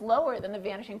down and he's lower, then the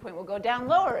vanishing point will go down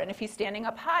lower. And if he's standing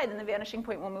up high, then the vanishing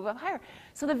point will move up higher.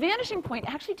 So the vanishing point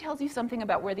actually tells you something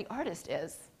about where the artist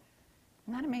is.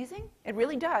 Isn't that amazing? It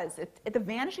really does. The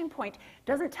vanishing point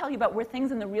doesn't tell you about where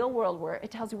things in the real world were. It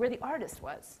tells you where the artist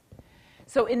was.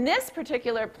 So in this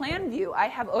particular plan view, I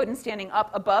have Odin standing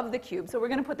up above the cube. So we're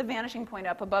going to put the vanishing point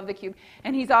up above the cube.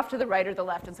 And he's off to the right or the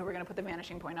left. And so we're going to put the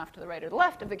vanishing point off to the right or the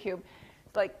left of the cube.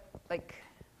 Like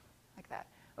that.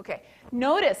 Okay.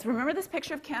 Notice, remember this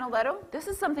picture of Canaletto? This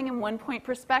is something in one-point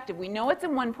perspective. We know it's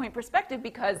in one-point perspective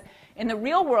because in the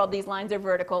real world, these lines are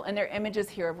vertical and their images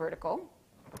here are vertical.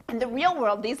 In the real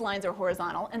world, these lines are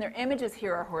horizontal and their images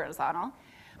here are horizontal.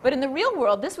 But in the real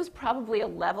world, this was probably a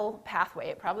level pathway.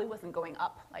 It probably wasn't going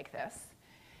up like this.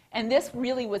 And this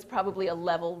really was probably a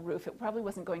level roof. It probably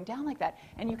wasn't going down like that.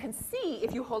 And you can see,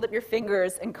 if you hold up your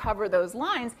fingers and cover those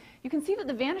lines, you can see that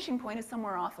the vanishing point is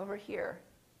somewhere off over here.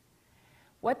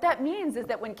 What that means is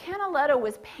that when Canaletto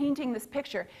was painting this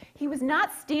picture, he was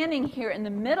not standing here in the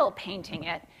middle painting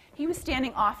it. He was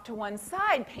standing off to one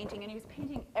side painting, and he was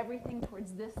painting everything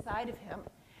towards this side of him.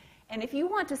 And if you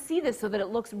want to see this so that it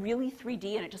looks really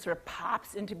 3D and it just sort of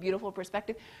pops into beautiful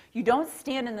perspective, you don't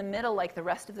stand in the middle like the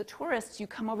rest of the tourists. You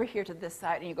come over here to this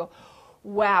side and you go,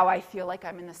 wow, I feel like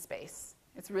I'm in this space.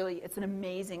 It's an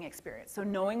amazing experience. So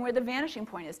knowing where the vanishing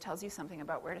point is tells you something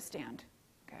about where to stand.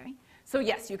 Okay? So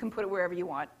yes, you can put it wherever you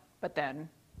want, but then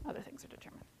other things are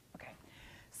determined. Okay.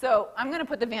 So I'm going to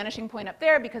put the vanishing point up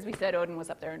there because we said Odin was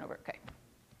up there and over. Okay.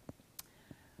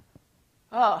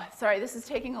 Oh, sorry, this is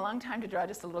taking a long time to draw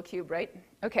just a little cube, right?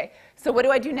 Okay, so what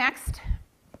do I do next?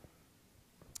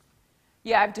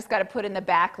 Yeah, I've just got to put in the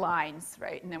back lines,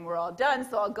 right? And then we're all done,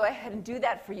 so I'll go ahead and do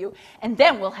that for you. And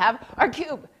then we'll have our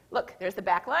cube. Look, there's the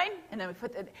back line, and then we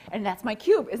put and that's my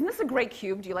cube. Isn't this a great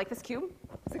cube? Do you like this cube?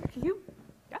 Is it a cube?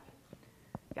 Yeah?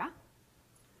 Yeah?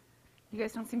 You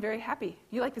guys don't seem very happy.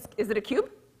 You like this? Is it a cube?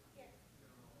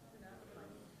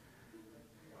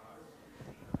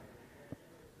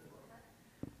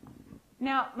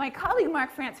 Now, my colleague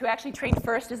Mark France, who actually trained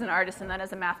first as an artist and then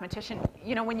as a mathematician,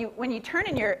 you know, when you turn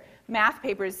in your math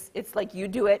papers, it's like you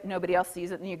do it, nobody else sees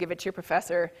it, and you give it to your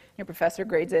professor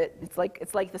grades it. It's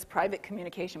like this private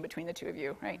communication between the two of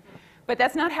you, right? But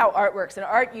that's not how art works. In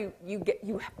art, you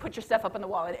put your stuff up on the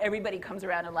wall, and everybody comes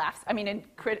around and laughs. I mean,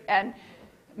 and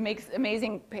makes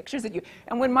amazing pictures of you.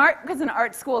 And when Mark was in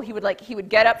art school, he would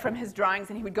get up from his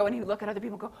drawings, and he would go and he would look at other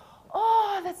people and go,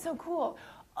 oh, that's so cool.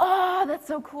 Oh, that's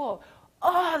so cool.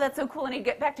 Oh, that's so cool. And he'd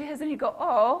get back to his and he'd go,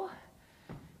 oh,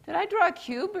 did I draw a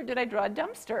cube or did I draw a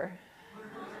dumpster?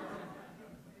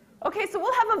 Okay, so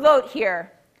we'll have a vote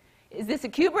here. Is this a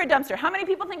cube or a dumpster? How many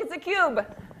people think it's a cube?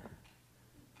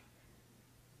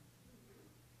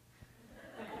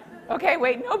 Okay,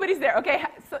 wait, nobody's there. Okay,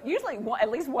 so usually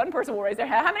at least one person will raise their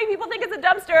hand. How many people think it's a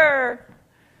dumpster?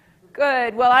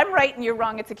 Good. Well, I'm right and you're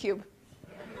wrong. It's a cube.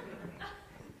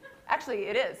 Actually,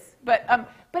 it is. But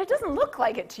it doesn't look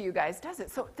like it to you guys, does it?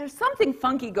 So there's something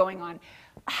funky going on.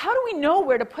 How do we know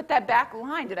where to put that back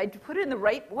line? Did I put it in the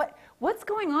right? What's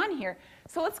going on here?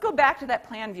 So let's go back to that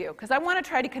plan view, because I want to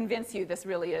try to convince you this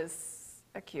really is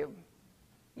a cube,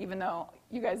 even though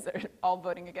you guys are all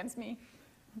voting against me.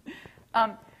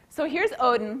 So here's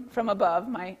Odin from above,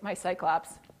 my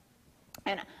Cyclops.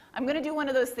 And I'm going to do one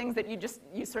of those things that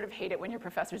you sort of hate it when your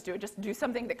professors do it. Just do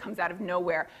something that comes out of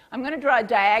nowhere. I'm going to draw a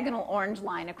diagonal orange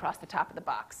line across the top of the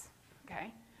box.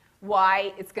 Okay?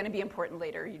 Why? It's going to be important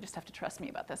later. You just have to trust me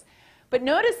about this. But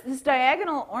notice this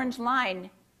diagonal orange line,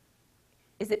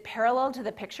 is it parallel to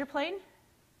the picture plane?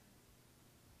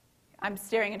 I'm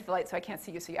staring into the light, so I can't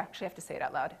see you, so you actually have to say it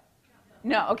out loud.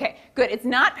 No, okay, good. It's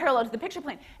not parallel to the picture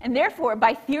plane. And therefore,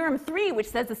 by theorem 3, which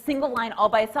says a single line all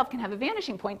by itself can have a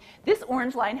vanishing point, this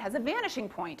orange line has a vanishing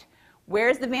point.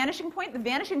 Where's the vanishing point? The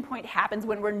vanishing point happens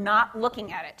when we're not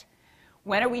looking at it.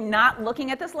 When are we not looking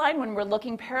at this line? When we're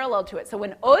looking parallel to it. So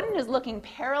when Odin is looking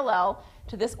parallel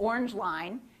to this orange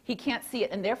line, he can't see it,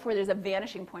 and therefore there's a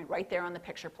vanishing point right there on the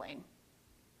picture plane.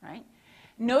 Right?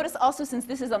 Notice also, since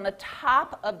this is on the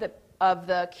top of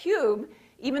the cube,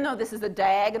 even though this is a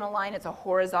diagonal line, it's a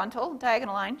horizontal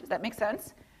diagonal line. Does that make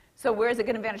sense? So where is it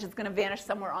going to vanish? It's going to vanish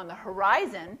somewhere on the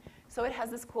horizon. So it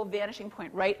has this cool vanishing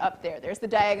point right up there. There's the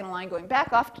diagonal line going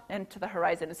back off into the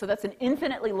horizon. And so that's an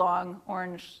infinitely long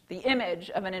orange, the image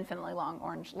of an infinitely long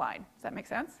orange line. Does that make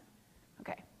sense?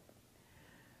 Okay.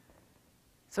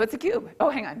 So it's a cube. Oh,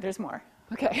 hang on. There's more.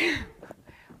 Okay. Is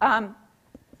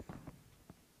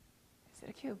it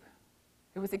a cube?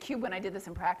 It was a cube when I did this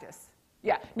in practice.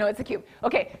 Yeah, no, it's a cube.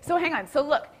 Okay, so hang on. So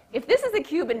look, if this is a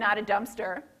cube and not a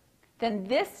dumpster, then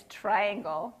this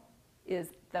triangle is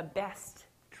the best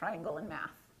triangle in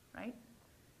math, right?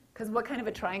 Because what kind of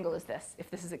a triangle is this, if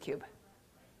this is a cube?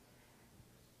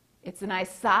 It's an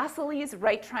isosceles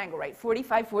right triangle, right?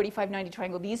 45, 45, 90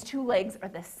 triangle. These two legs are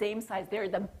the same size. They're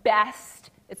the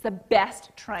best. It's the best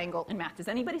triangle in math. Does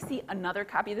anybody see another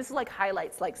copy? This is like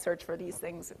highlights, like search for these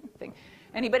things.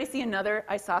 Anybody see another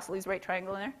isosceles right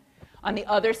triangle in there? On the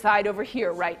other side over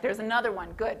here, right, there's another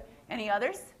one. Good. Any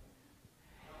others?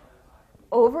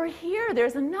 Over here,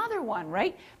 there's another one,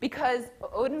 right? Because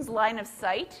Odin's line of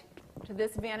sight to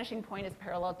this vanishing point is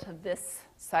parallel to this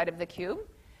side of the cube.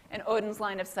 And Odin's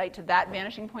line of sight to that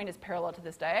vanishing point is parallel to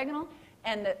this diagonal.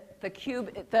 And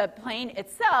the plane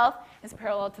itself is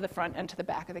parallel to the front and to the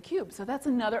back of the cube. So that's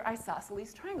another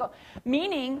isosceles triangle,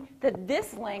 meaning that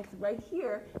this length right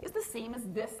here is the same as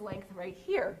this length right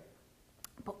here.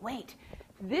 But wait,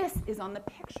 this is on the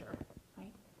picture,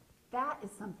 right? That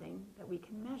is something that we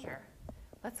can measure.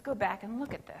 Let's go back and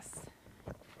look at this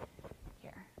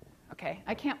here. Okay,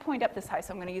 I can't point up this high,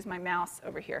 so I'm going to use my mouse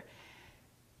over here.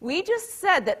 We just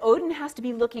said that Odin has to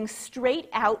be looking straight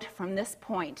out from this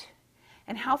point.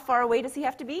 And how far away does he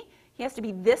have to be? He has to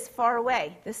be this far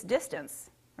away, this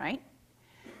distance, right?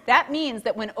 That means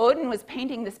that when Odin was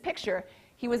painting this picture,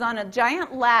 he was on a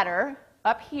giant ladder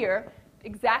up here,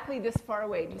 exactly this far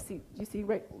away. Do you see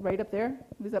right up there?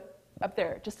 He was up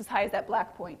there, just as high as that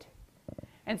black point.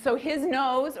 And so his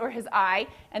nose or his eye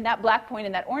and that black point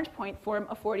and that orange point form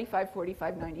a 45,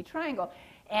 45, 90 triangle.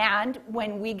 And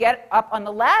when we get up on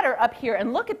the ladder up here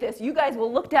and look at this, you guys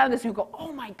will look down this and go,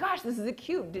 oh my gosh, this is a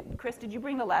cube. Chris, did you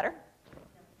bring the ladder?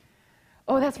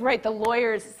 Oh, that's right. The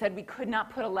lawyers said we could not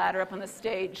put a ladder up on the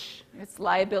stage. It's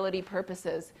liability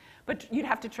purposes. But you'd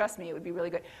have to trust me. It would be really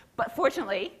good. But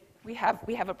fortunately, we have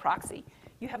a proxy.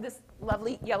 You have this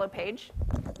lovely yellow page.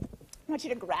 I want you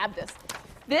to grab this.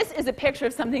 This is a picture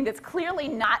of something that's clearly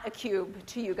not a cube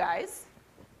to you guys.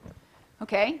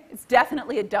 Okay? It's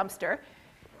definitely a dumpster.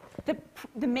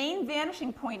 The main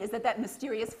vanishing point is at that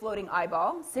mysterious floating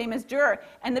eyeball, same as Dürer.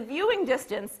 And the viewing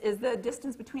distance is the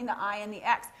distance between the eye and the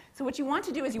x. So what you want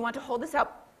to do is you want to hold this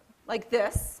out like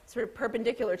this, sort of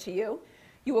perpendicular to you.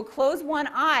 You will close one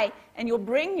eye, and you'll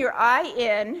bring your eye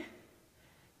in,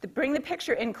 bring the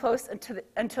picture in close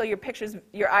until your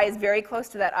eye is very close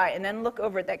to that eye, and then look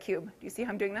over at that cube. Do you see how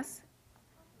I'm doing this?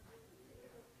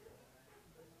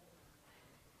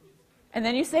 And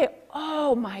then you say,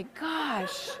 oh my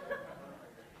gosh,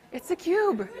 it's a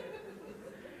cube.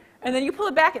 And then you pull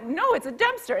it back, and no, it's a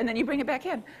dumpster. And then you bring it back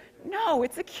in. No,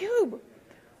 it's a cube.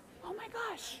 Oh my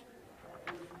gosh.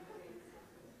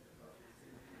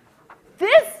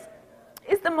 This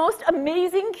is the most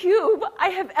amazing cube I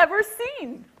have ever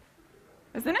seen.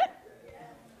 Isn't it?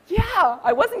 Yeah,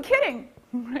 I wasn't kidding.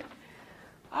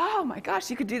 Oh my gosh,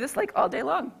 you could do this like all day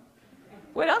long.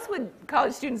 What else would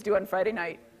college students do on Friday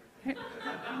night?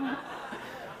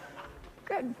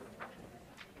 Good.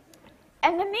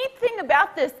 And the neat thing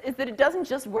about this is that it doesn't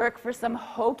just work for some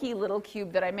hokey little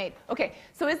cube that I made. Okay,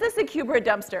 so is this a cube or a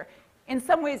dumpster? In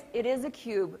some ways, it is a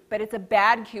cube, but it's a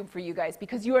bad cube for you guys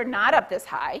because you are not up this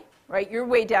high, right? You're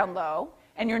way down low,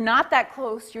 and you're not that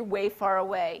close. You're way far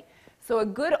away. So a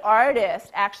good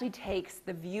artist actually takes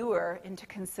the viewer into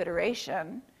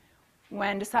consideration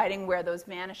when deciding where those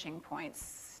vanishing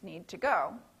points need to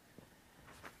go.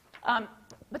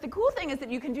 But the cool thing is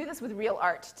that you can do this with real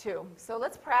art, too. So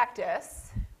let's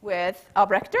practice with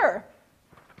Albrecht Dürer,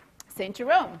 St.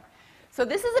 Jerome. So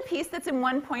this is a piece that's in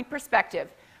one-point perspective.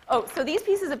 Oh, so these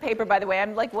pieces of paper, by the way,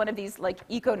 I'm like one of these like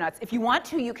eco-nuts. If you want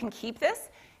to, you can keep this,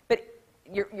 but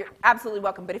you're absolutely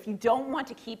welcome. But if you don't want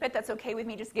to keep it, that's okay with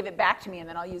me. Just give it back to me, and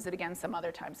then I'll use it again some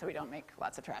other time so we don't make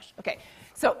lots of trash. Okay,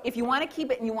 so if you want to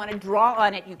keep it and you want to draw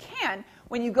on it, you can.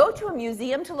 When you go to a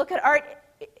museum to look at art,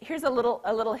 here's a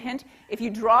little hint. If you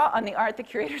draw on the art, the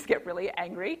curators get really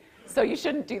angry, so you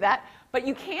shouldn't do that. But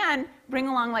you can bring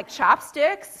along like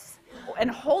chopsticks and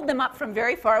hold them up from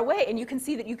very far away, and you can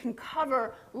see that you can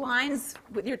cover lines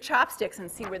with your chopsticks and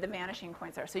see where the vanishing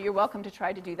points are. So you're welcome to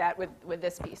try to do that with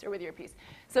this piece or with your piece.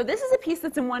 So this is a piece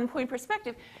that's in one-point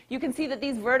perspective. You can see that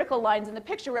these vertical lines in the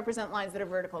picture represent lines that are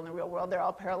vertical in the real world. They're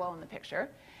all parallel in the picture.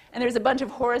 And there's a bunch of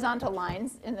horizontal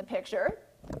lines in the picture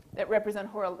that represent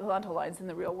horizontal lines in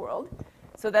the real world.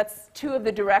 So that's two of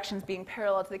the directions being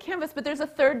parallel to the canvas, but there's a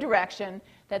third direction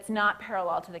that's not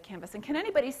parallel to the canvas. And can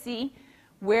anybody see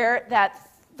where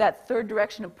that third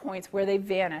direction of points, where they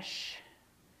vanish,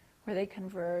 where they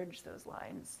converge, those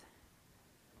lines?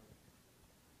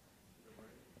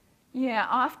 Yeah,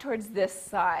 off towards this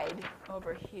side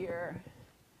over here.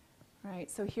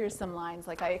 Right, so here's some lines,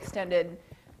 like I extended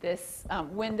this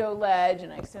window ledge,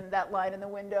 and I extended that line in the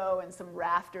window, and some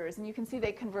rafters, and you can see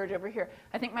they converge over here.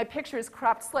 I think my picture is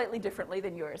cropped slightly differently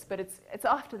than yours, but it's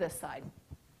off to this side.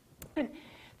 And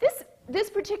this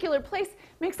particular place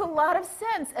makes a lot of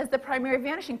sense as the primary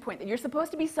vanishing point, that you're supposed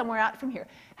to be somewhere out from here.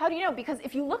 How do you know? Because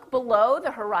if you look below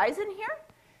the horizon here,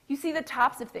 you see the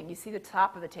tops of things. You see the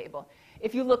top of the table.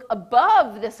 If you look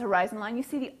above this horizon line, you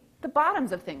see the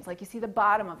bottoms of things, like you see the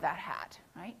bottom of that hat,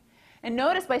 right? And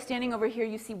notice by standing over here,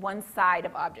 you see one side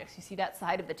of objects. You see that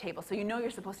side of the table. So you know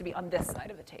you're supposed to be on this side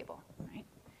of the table, right?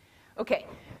 Okay,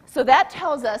 so that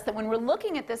tells us that when we're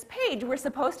looking at this page, we're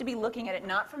supposed to be looking at it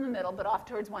not from the middle, but off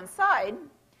towards one side.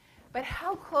 But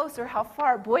how close or how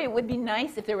far? Boy, it would be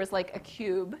nice if there was like a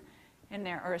cube in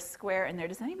there or a square in there.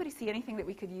 Does anybody see anything that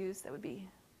we could use that would be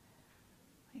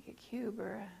like a cube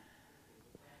or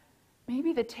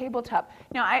maybe the tabletop?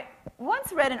 Now, I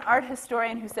once read an art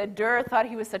historian who said Dürer thought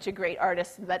he was such a great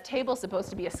artist. That table's supposed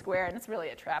to be a square, and it's really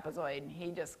a trapezoid, and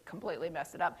he just completely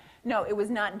messed it up. No, it was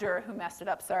not Dürer who messed it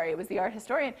up. Sorry, it was the art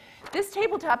historian. This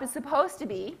tabletop is supposed to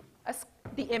be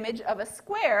the image of a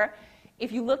square.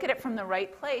 If you look at it from the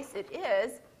right place, it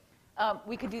is.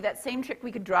 We could do that same trick.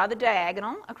 We could draw the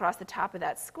diagonal across the top of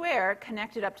that square,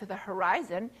 connect it up to the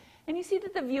horizon, and you see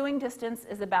that the viewing distance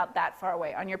is about that far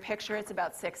away. On your picture, it's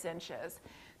about 6 inches.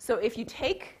 So if you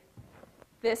take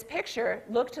this picture,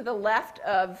 look to the left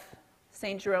of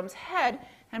St. Jerome's head,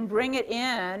 and bring it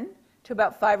in to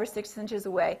about 5 or 6 inches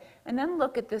away, and then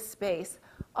look at this space,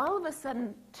 all of a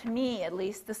sudden, to me at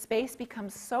least, the space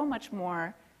becomes so much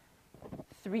more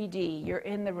 3D. You're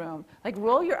in the room. Like,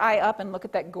 roll your eye up and look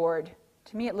at that gourd.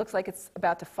 To me, it looks like it's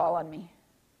about to fall on me.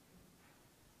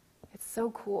 It's so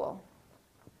cool.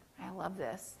 I love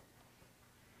this.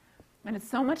 And it's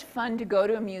so much fun to go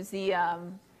to a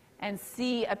museum and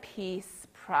see a piece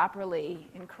properly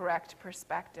in correct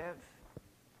perspective.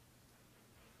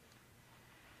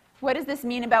 What does this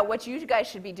mean about what you guys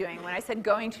should be doing? When I said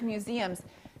going to museums,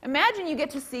 imagine you get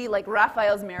to see like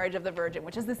Raphael's Marriage of the Virgin,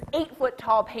 which is this 8-foot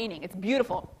tall painting. It's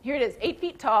beautiful. Here it is, 8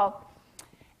 feet tall,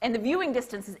 and the viewing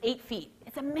distance is 8 feet.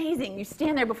 It's amazing. You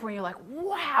stand there before and you're like,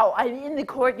 wow, I'm in the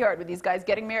courtyard with these guys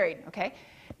getting married, okay?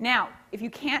 Now, if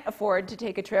you can't afford to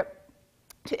take a trip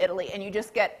to Italy and you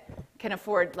just can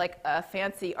afford like a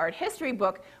fancy art history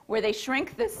book where they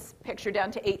shrink this picture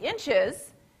down to 8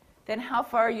 inches, then how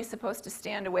far are you supposed to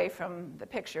stand away from the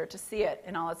picture to see it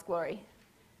in all its glory?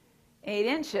 8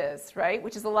 inches, right?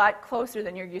 Which is a lot closer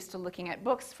than you're used to looking at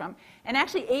books from. And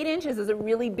actually 8 inches is a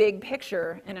really big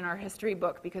picture in an art history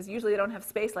book because usually they don't have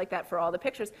space like that for all the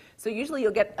pictures. So usually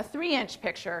you'll get a 3-inch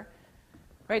picture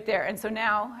right there. And so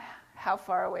now, how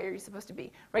far away are you supposed to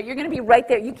be? Right? You're going to be right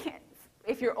there. You can't,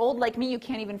 if you're old like me, you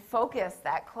can't even focus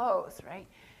that close, right?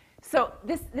 So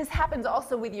this happens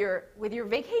also with your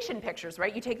vacation pictures,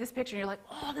 right? You take this picture and you're like,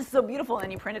 oh, this is so beautiful, and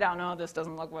then you print it out, no, this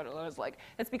doesn't look what it looks like.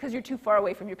 That's because you're too far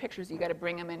away from your pictures. You got to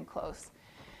bring them in close.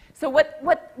 So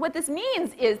what this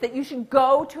means is that you should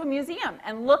go to a museum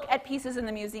and look at pieces in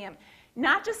the museum,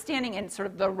 not just standing in sort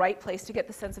of the right place to get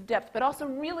the sense of depth, but also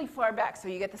really far back so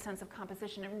you get the sense of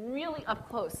composition, and really up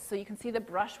close so you can see the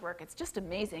brushwork. It's just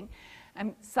amazing.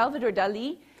 Salvador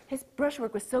Dali, his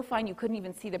brushwork was so fine you couldn't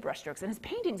even see the brushstrokes, and his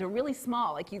paintings are really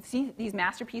small. Like, you see these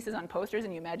masterpieces on posters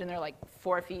and you imagine they're like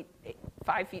 4 feet,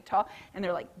 5 feet tall, and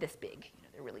they're like this big. You know,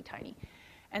 they're really tiny.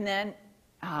 And then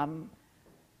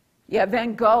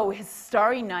Van Gogh, his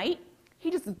Starry Night,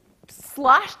 he just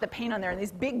sloshed the paint on there in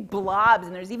these big blobs,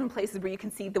 and there's even places where you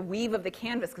can see the weave of the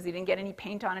canvas because he didn't get any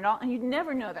paint on at all, and you'd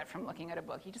never know that from looking at a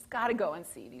book. You just got to go and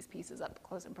see these pieces up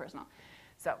close and personal.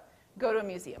 So go to a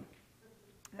museum.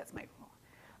 That's my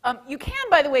rule. You can,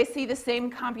 by the way, see the same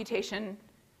computation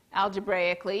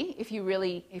algebraically if you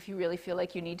really feel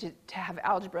like you need to have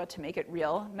algebra to make it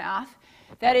real math.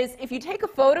 That is, if you take a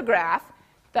photograph,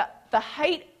 the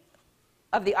height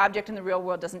of the object in the real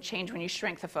world doesn't change when you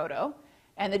shrink the photo,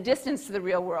 and the distance to the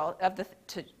real world of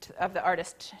the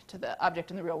artist to the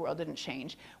object in the real world didn't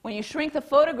change. When you shrink the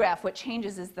photograph, what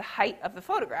changes is the height of the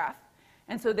photograph,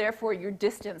 and so therefore your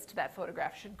distance to that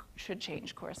photograph should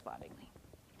change correspondingly.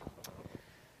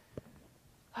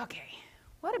 Okay,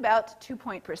 what about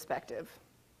two-point perspective?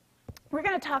 We're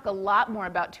going to talk a lot more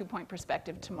about two-point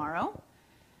perspective tomorrow,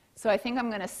 so I think I'm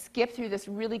going to skip through this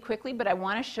really quickly, but I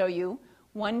want to show you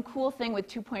one cool thing with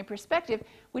two-point perspective,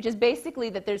 which is basically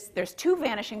that there's two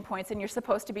vanishing points, and you're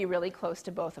supposed to be really close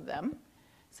to both of them.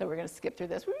 So we're going to skip through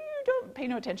this. Don't pay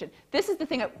no attention. This is the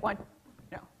thing I want.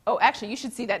 No. Oh, actually, you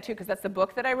should see that too, because that's the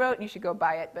book that I wrote, and you should go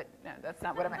buy it. But no, that's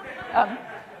not what I meant.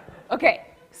 Okay,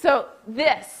 so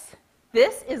this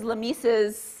is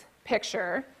Lamisa's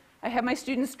picture. I have my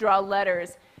students draw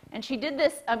letters, and she did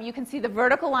this. You can see the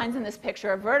vertical lines in this picture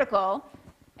are vertical,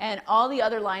 and all the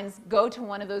other lines go to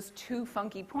one of those two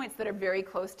funky points that are very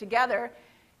close together.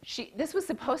 This was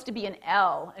supposed to be an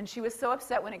L, and she was so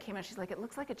upset when it came out. She's like, it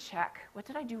looks like a check. What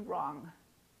did I do wrong?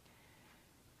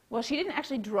 Well, she didn't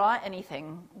actually draw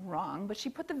anything wrong, but she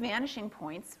put the vanishing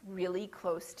points really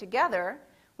close together,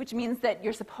 which means that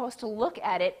you're supposed to look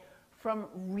at it from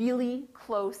really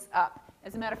close up.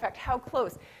 As a matter of fact, how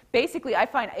close? Basically, I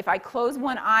find if I close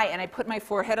one eye and I put my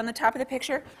forehead on the top of the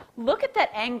picture, look at that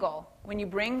angle when you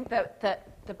bring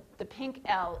the pink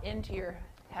L into your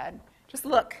head. Just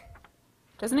look.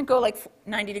 Doesn't it go like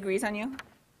 90 degrees on you?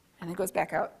 And then goes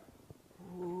back out.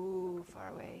 Ooh, far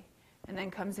away. And then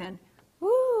comes in.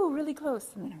 Ooh, really close.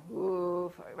 And then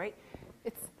ooh, far away, right?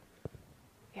 It's,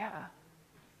 yeah.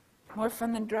 More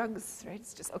fun than drugs, right?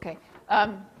 It's just, okay.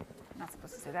 I'm not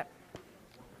supposed to say that.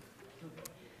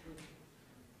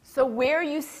 So where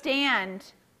you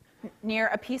stand near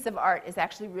a piece of art is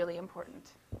actually really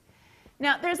important.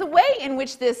 Now, there's a way in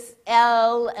which this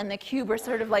L and the cube are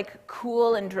sort of like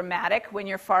cool and dramatic when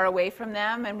you're far away from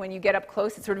them, and when you get up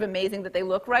close, it's sort of amazing that they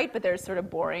look right, but they're sort of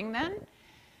boring then.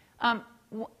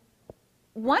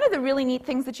 One of the really neat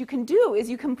things that you can do is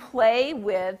you can play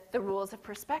with the rules of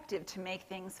perspective to make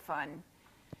things fun.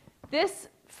 This,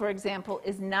 for example,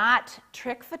 is not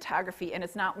trick photography, and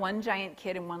it's not one giant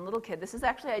kid and one little kid. This is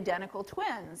actually identical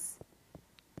twins.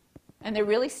 And they're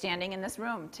really standing in this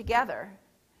room together.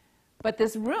 But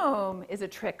this room is a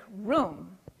trick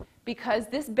room, because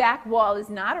this back wall is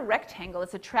not a rectangle,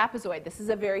 it's a trapezoid. This is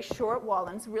a very short wall,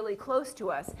 and it's really close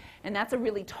to us. And that's a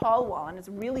really tall wall, and it's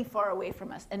really far away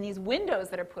from us. And these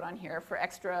windows that are put on here for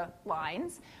extra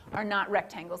lines are not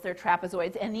rectangles, they're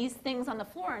trapezoids. And these things on the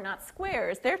floor are not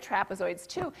squares, they're trapezoids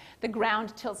too. The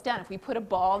ground tilts down. If we put a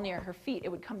ball near her feet, it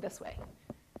would come this way,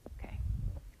 okay,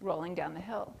 rolling down the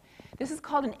hill. This is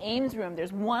called an Ames room.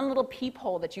 There's one little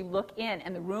peephole that you look in,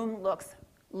 and the room looks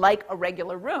like a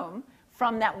regular room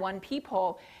from that one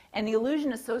peephole. And the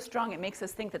illusion is so strong, it makes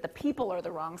us think that the people are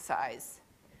the wrong size,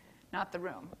 not the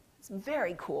room. It's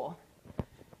very cool.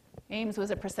 Ames was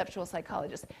a perceptual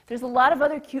psychologist. There's a lot of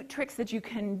other cute tricks that you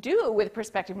can do with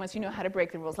perspective once you know how to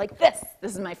break the rules, like this.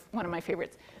 This is one of my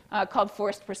favorites, called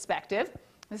forced perspective.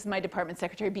 This is my department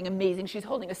secretary being amazing. She's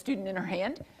holding a student in her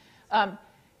hand.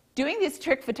 Doing these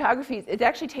trick photographies, it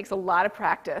actually takes a lot of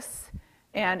practice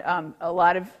and a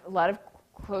lot of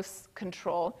close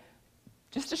control.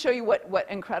 Just to show you what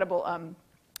incredible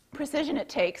precision it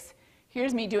takes,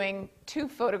 here's me doing two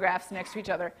photographs next to each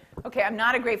other. Okay, I'm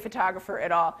not a great photographer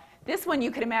at all. This one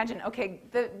you could imagine, okay,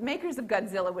 the makers of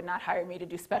Godzilla would not hire me to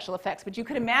do special effects, but you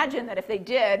could imagine that if they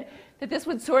did, that this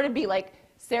would sort of be like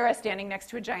Sarah standing next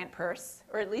to a giant purse,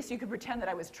 or at least you could pretend that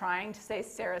I was trying to say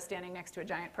Sarah standing next to a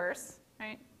giant purse,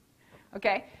 right?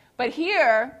 okay? But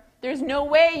here, there's no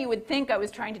way you would think I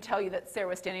was trying to tell you that Sarah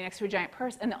was standing next to a giant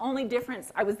purse, and the only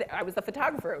difference, I was the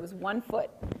photographer. It was 1 foot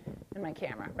in my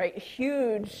camera, right?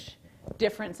 Huge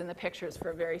difference in the pictures for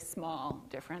a very small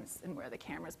difference in where the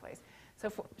camera's placed.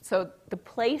 So the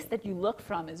place that you look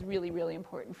from is really, really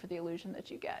important for the illusion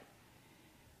that you get.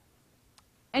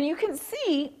 And you can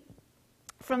see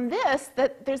from this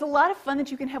that there's a lot of fun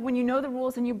that you can have when you know the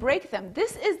rules and you break them.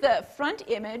 This is the front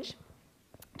image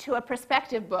to a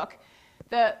perspective book.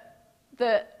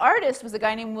 The artist was a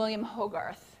guy named William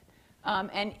Hogarth,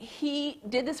 and he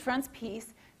did this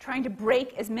frontispiece trying to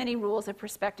break as many rules of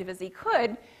perspective as he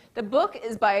could. The book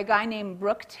is by a guy named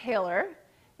Brooke Taylor,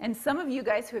 and some of you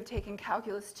guys who have taken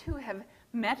calculus 2 have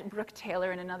met Brooke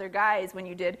Taylor and another guys when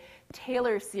you did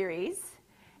Taylor series.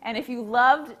 And if you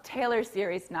loved Taylor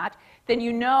series, then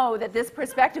you know that this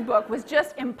perspective book was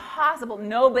just impossible.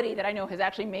 Nobody that I know has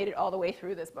actually made it all the way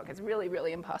through this book. It's really,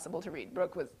 really impossible to read.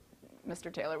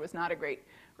 Mr. Taylor was not a great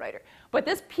writer. But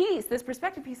this piece, this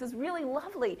perspective piece, is really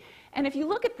lovely. And if you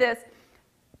look at this,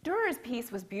 Durer's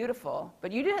piece was beautiful,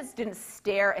 but you just didn't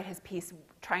stare at his piece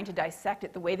trying to dissect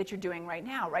it the way that you're doing right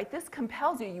now, right? This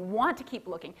compels you. You want to keep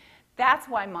looking. That's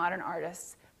why modern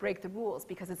artists break the rules,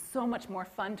 because it's so much more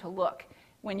fun to look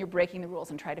when you're breaking the rules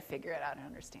and try to figure it out and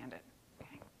understand it.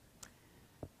 Okay.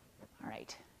 All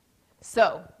right.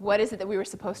 So what is it that we were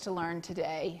supposed to learn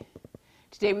today?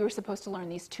 Today we were supposed to learn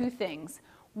these 2 things.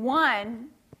 One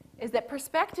is that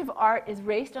perspective art is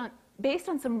based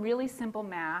on some really simple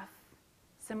math,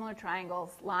 similar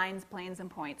triangles, lines, planes, and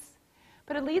points.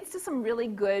 But it leads to some really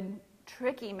good,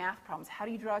 tricky math problems. How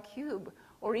do you draw a cube?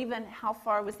 Or even how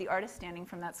far was the artist standing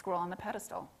from that squirrel on the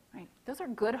pedestal? Right? Those are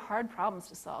good, hard problems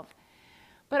to solve.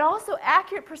 But also,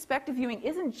 accurate perspective viewing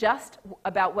isn't just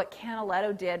about what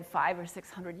Canaletto did 500 or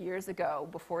 600 years ago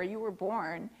before you were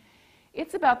born.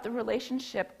 It's about the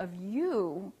relationship of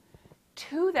you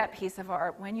to that piece of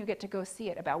art when you get to go see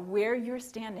it, about where you're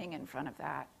standing in front of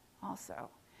that also.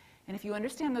 And if you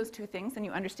understand those 2 things, then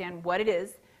you understand what it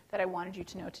is that I wanted you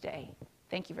to know today.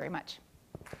 Thank you very much.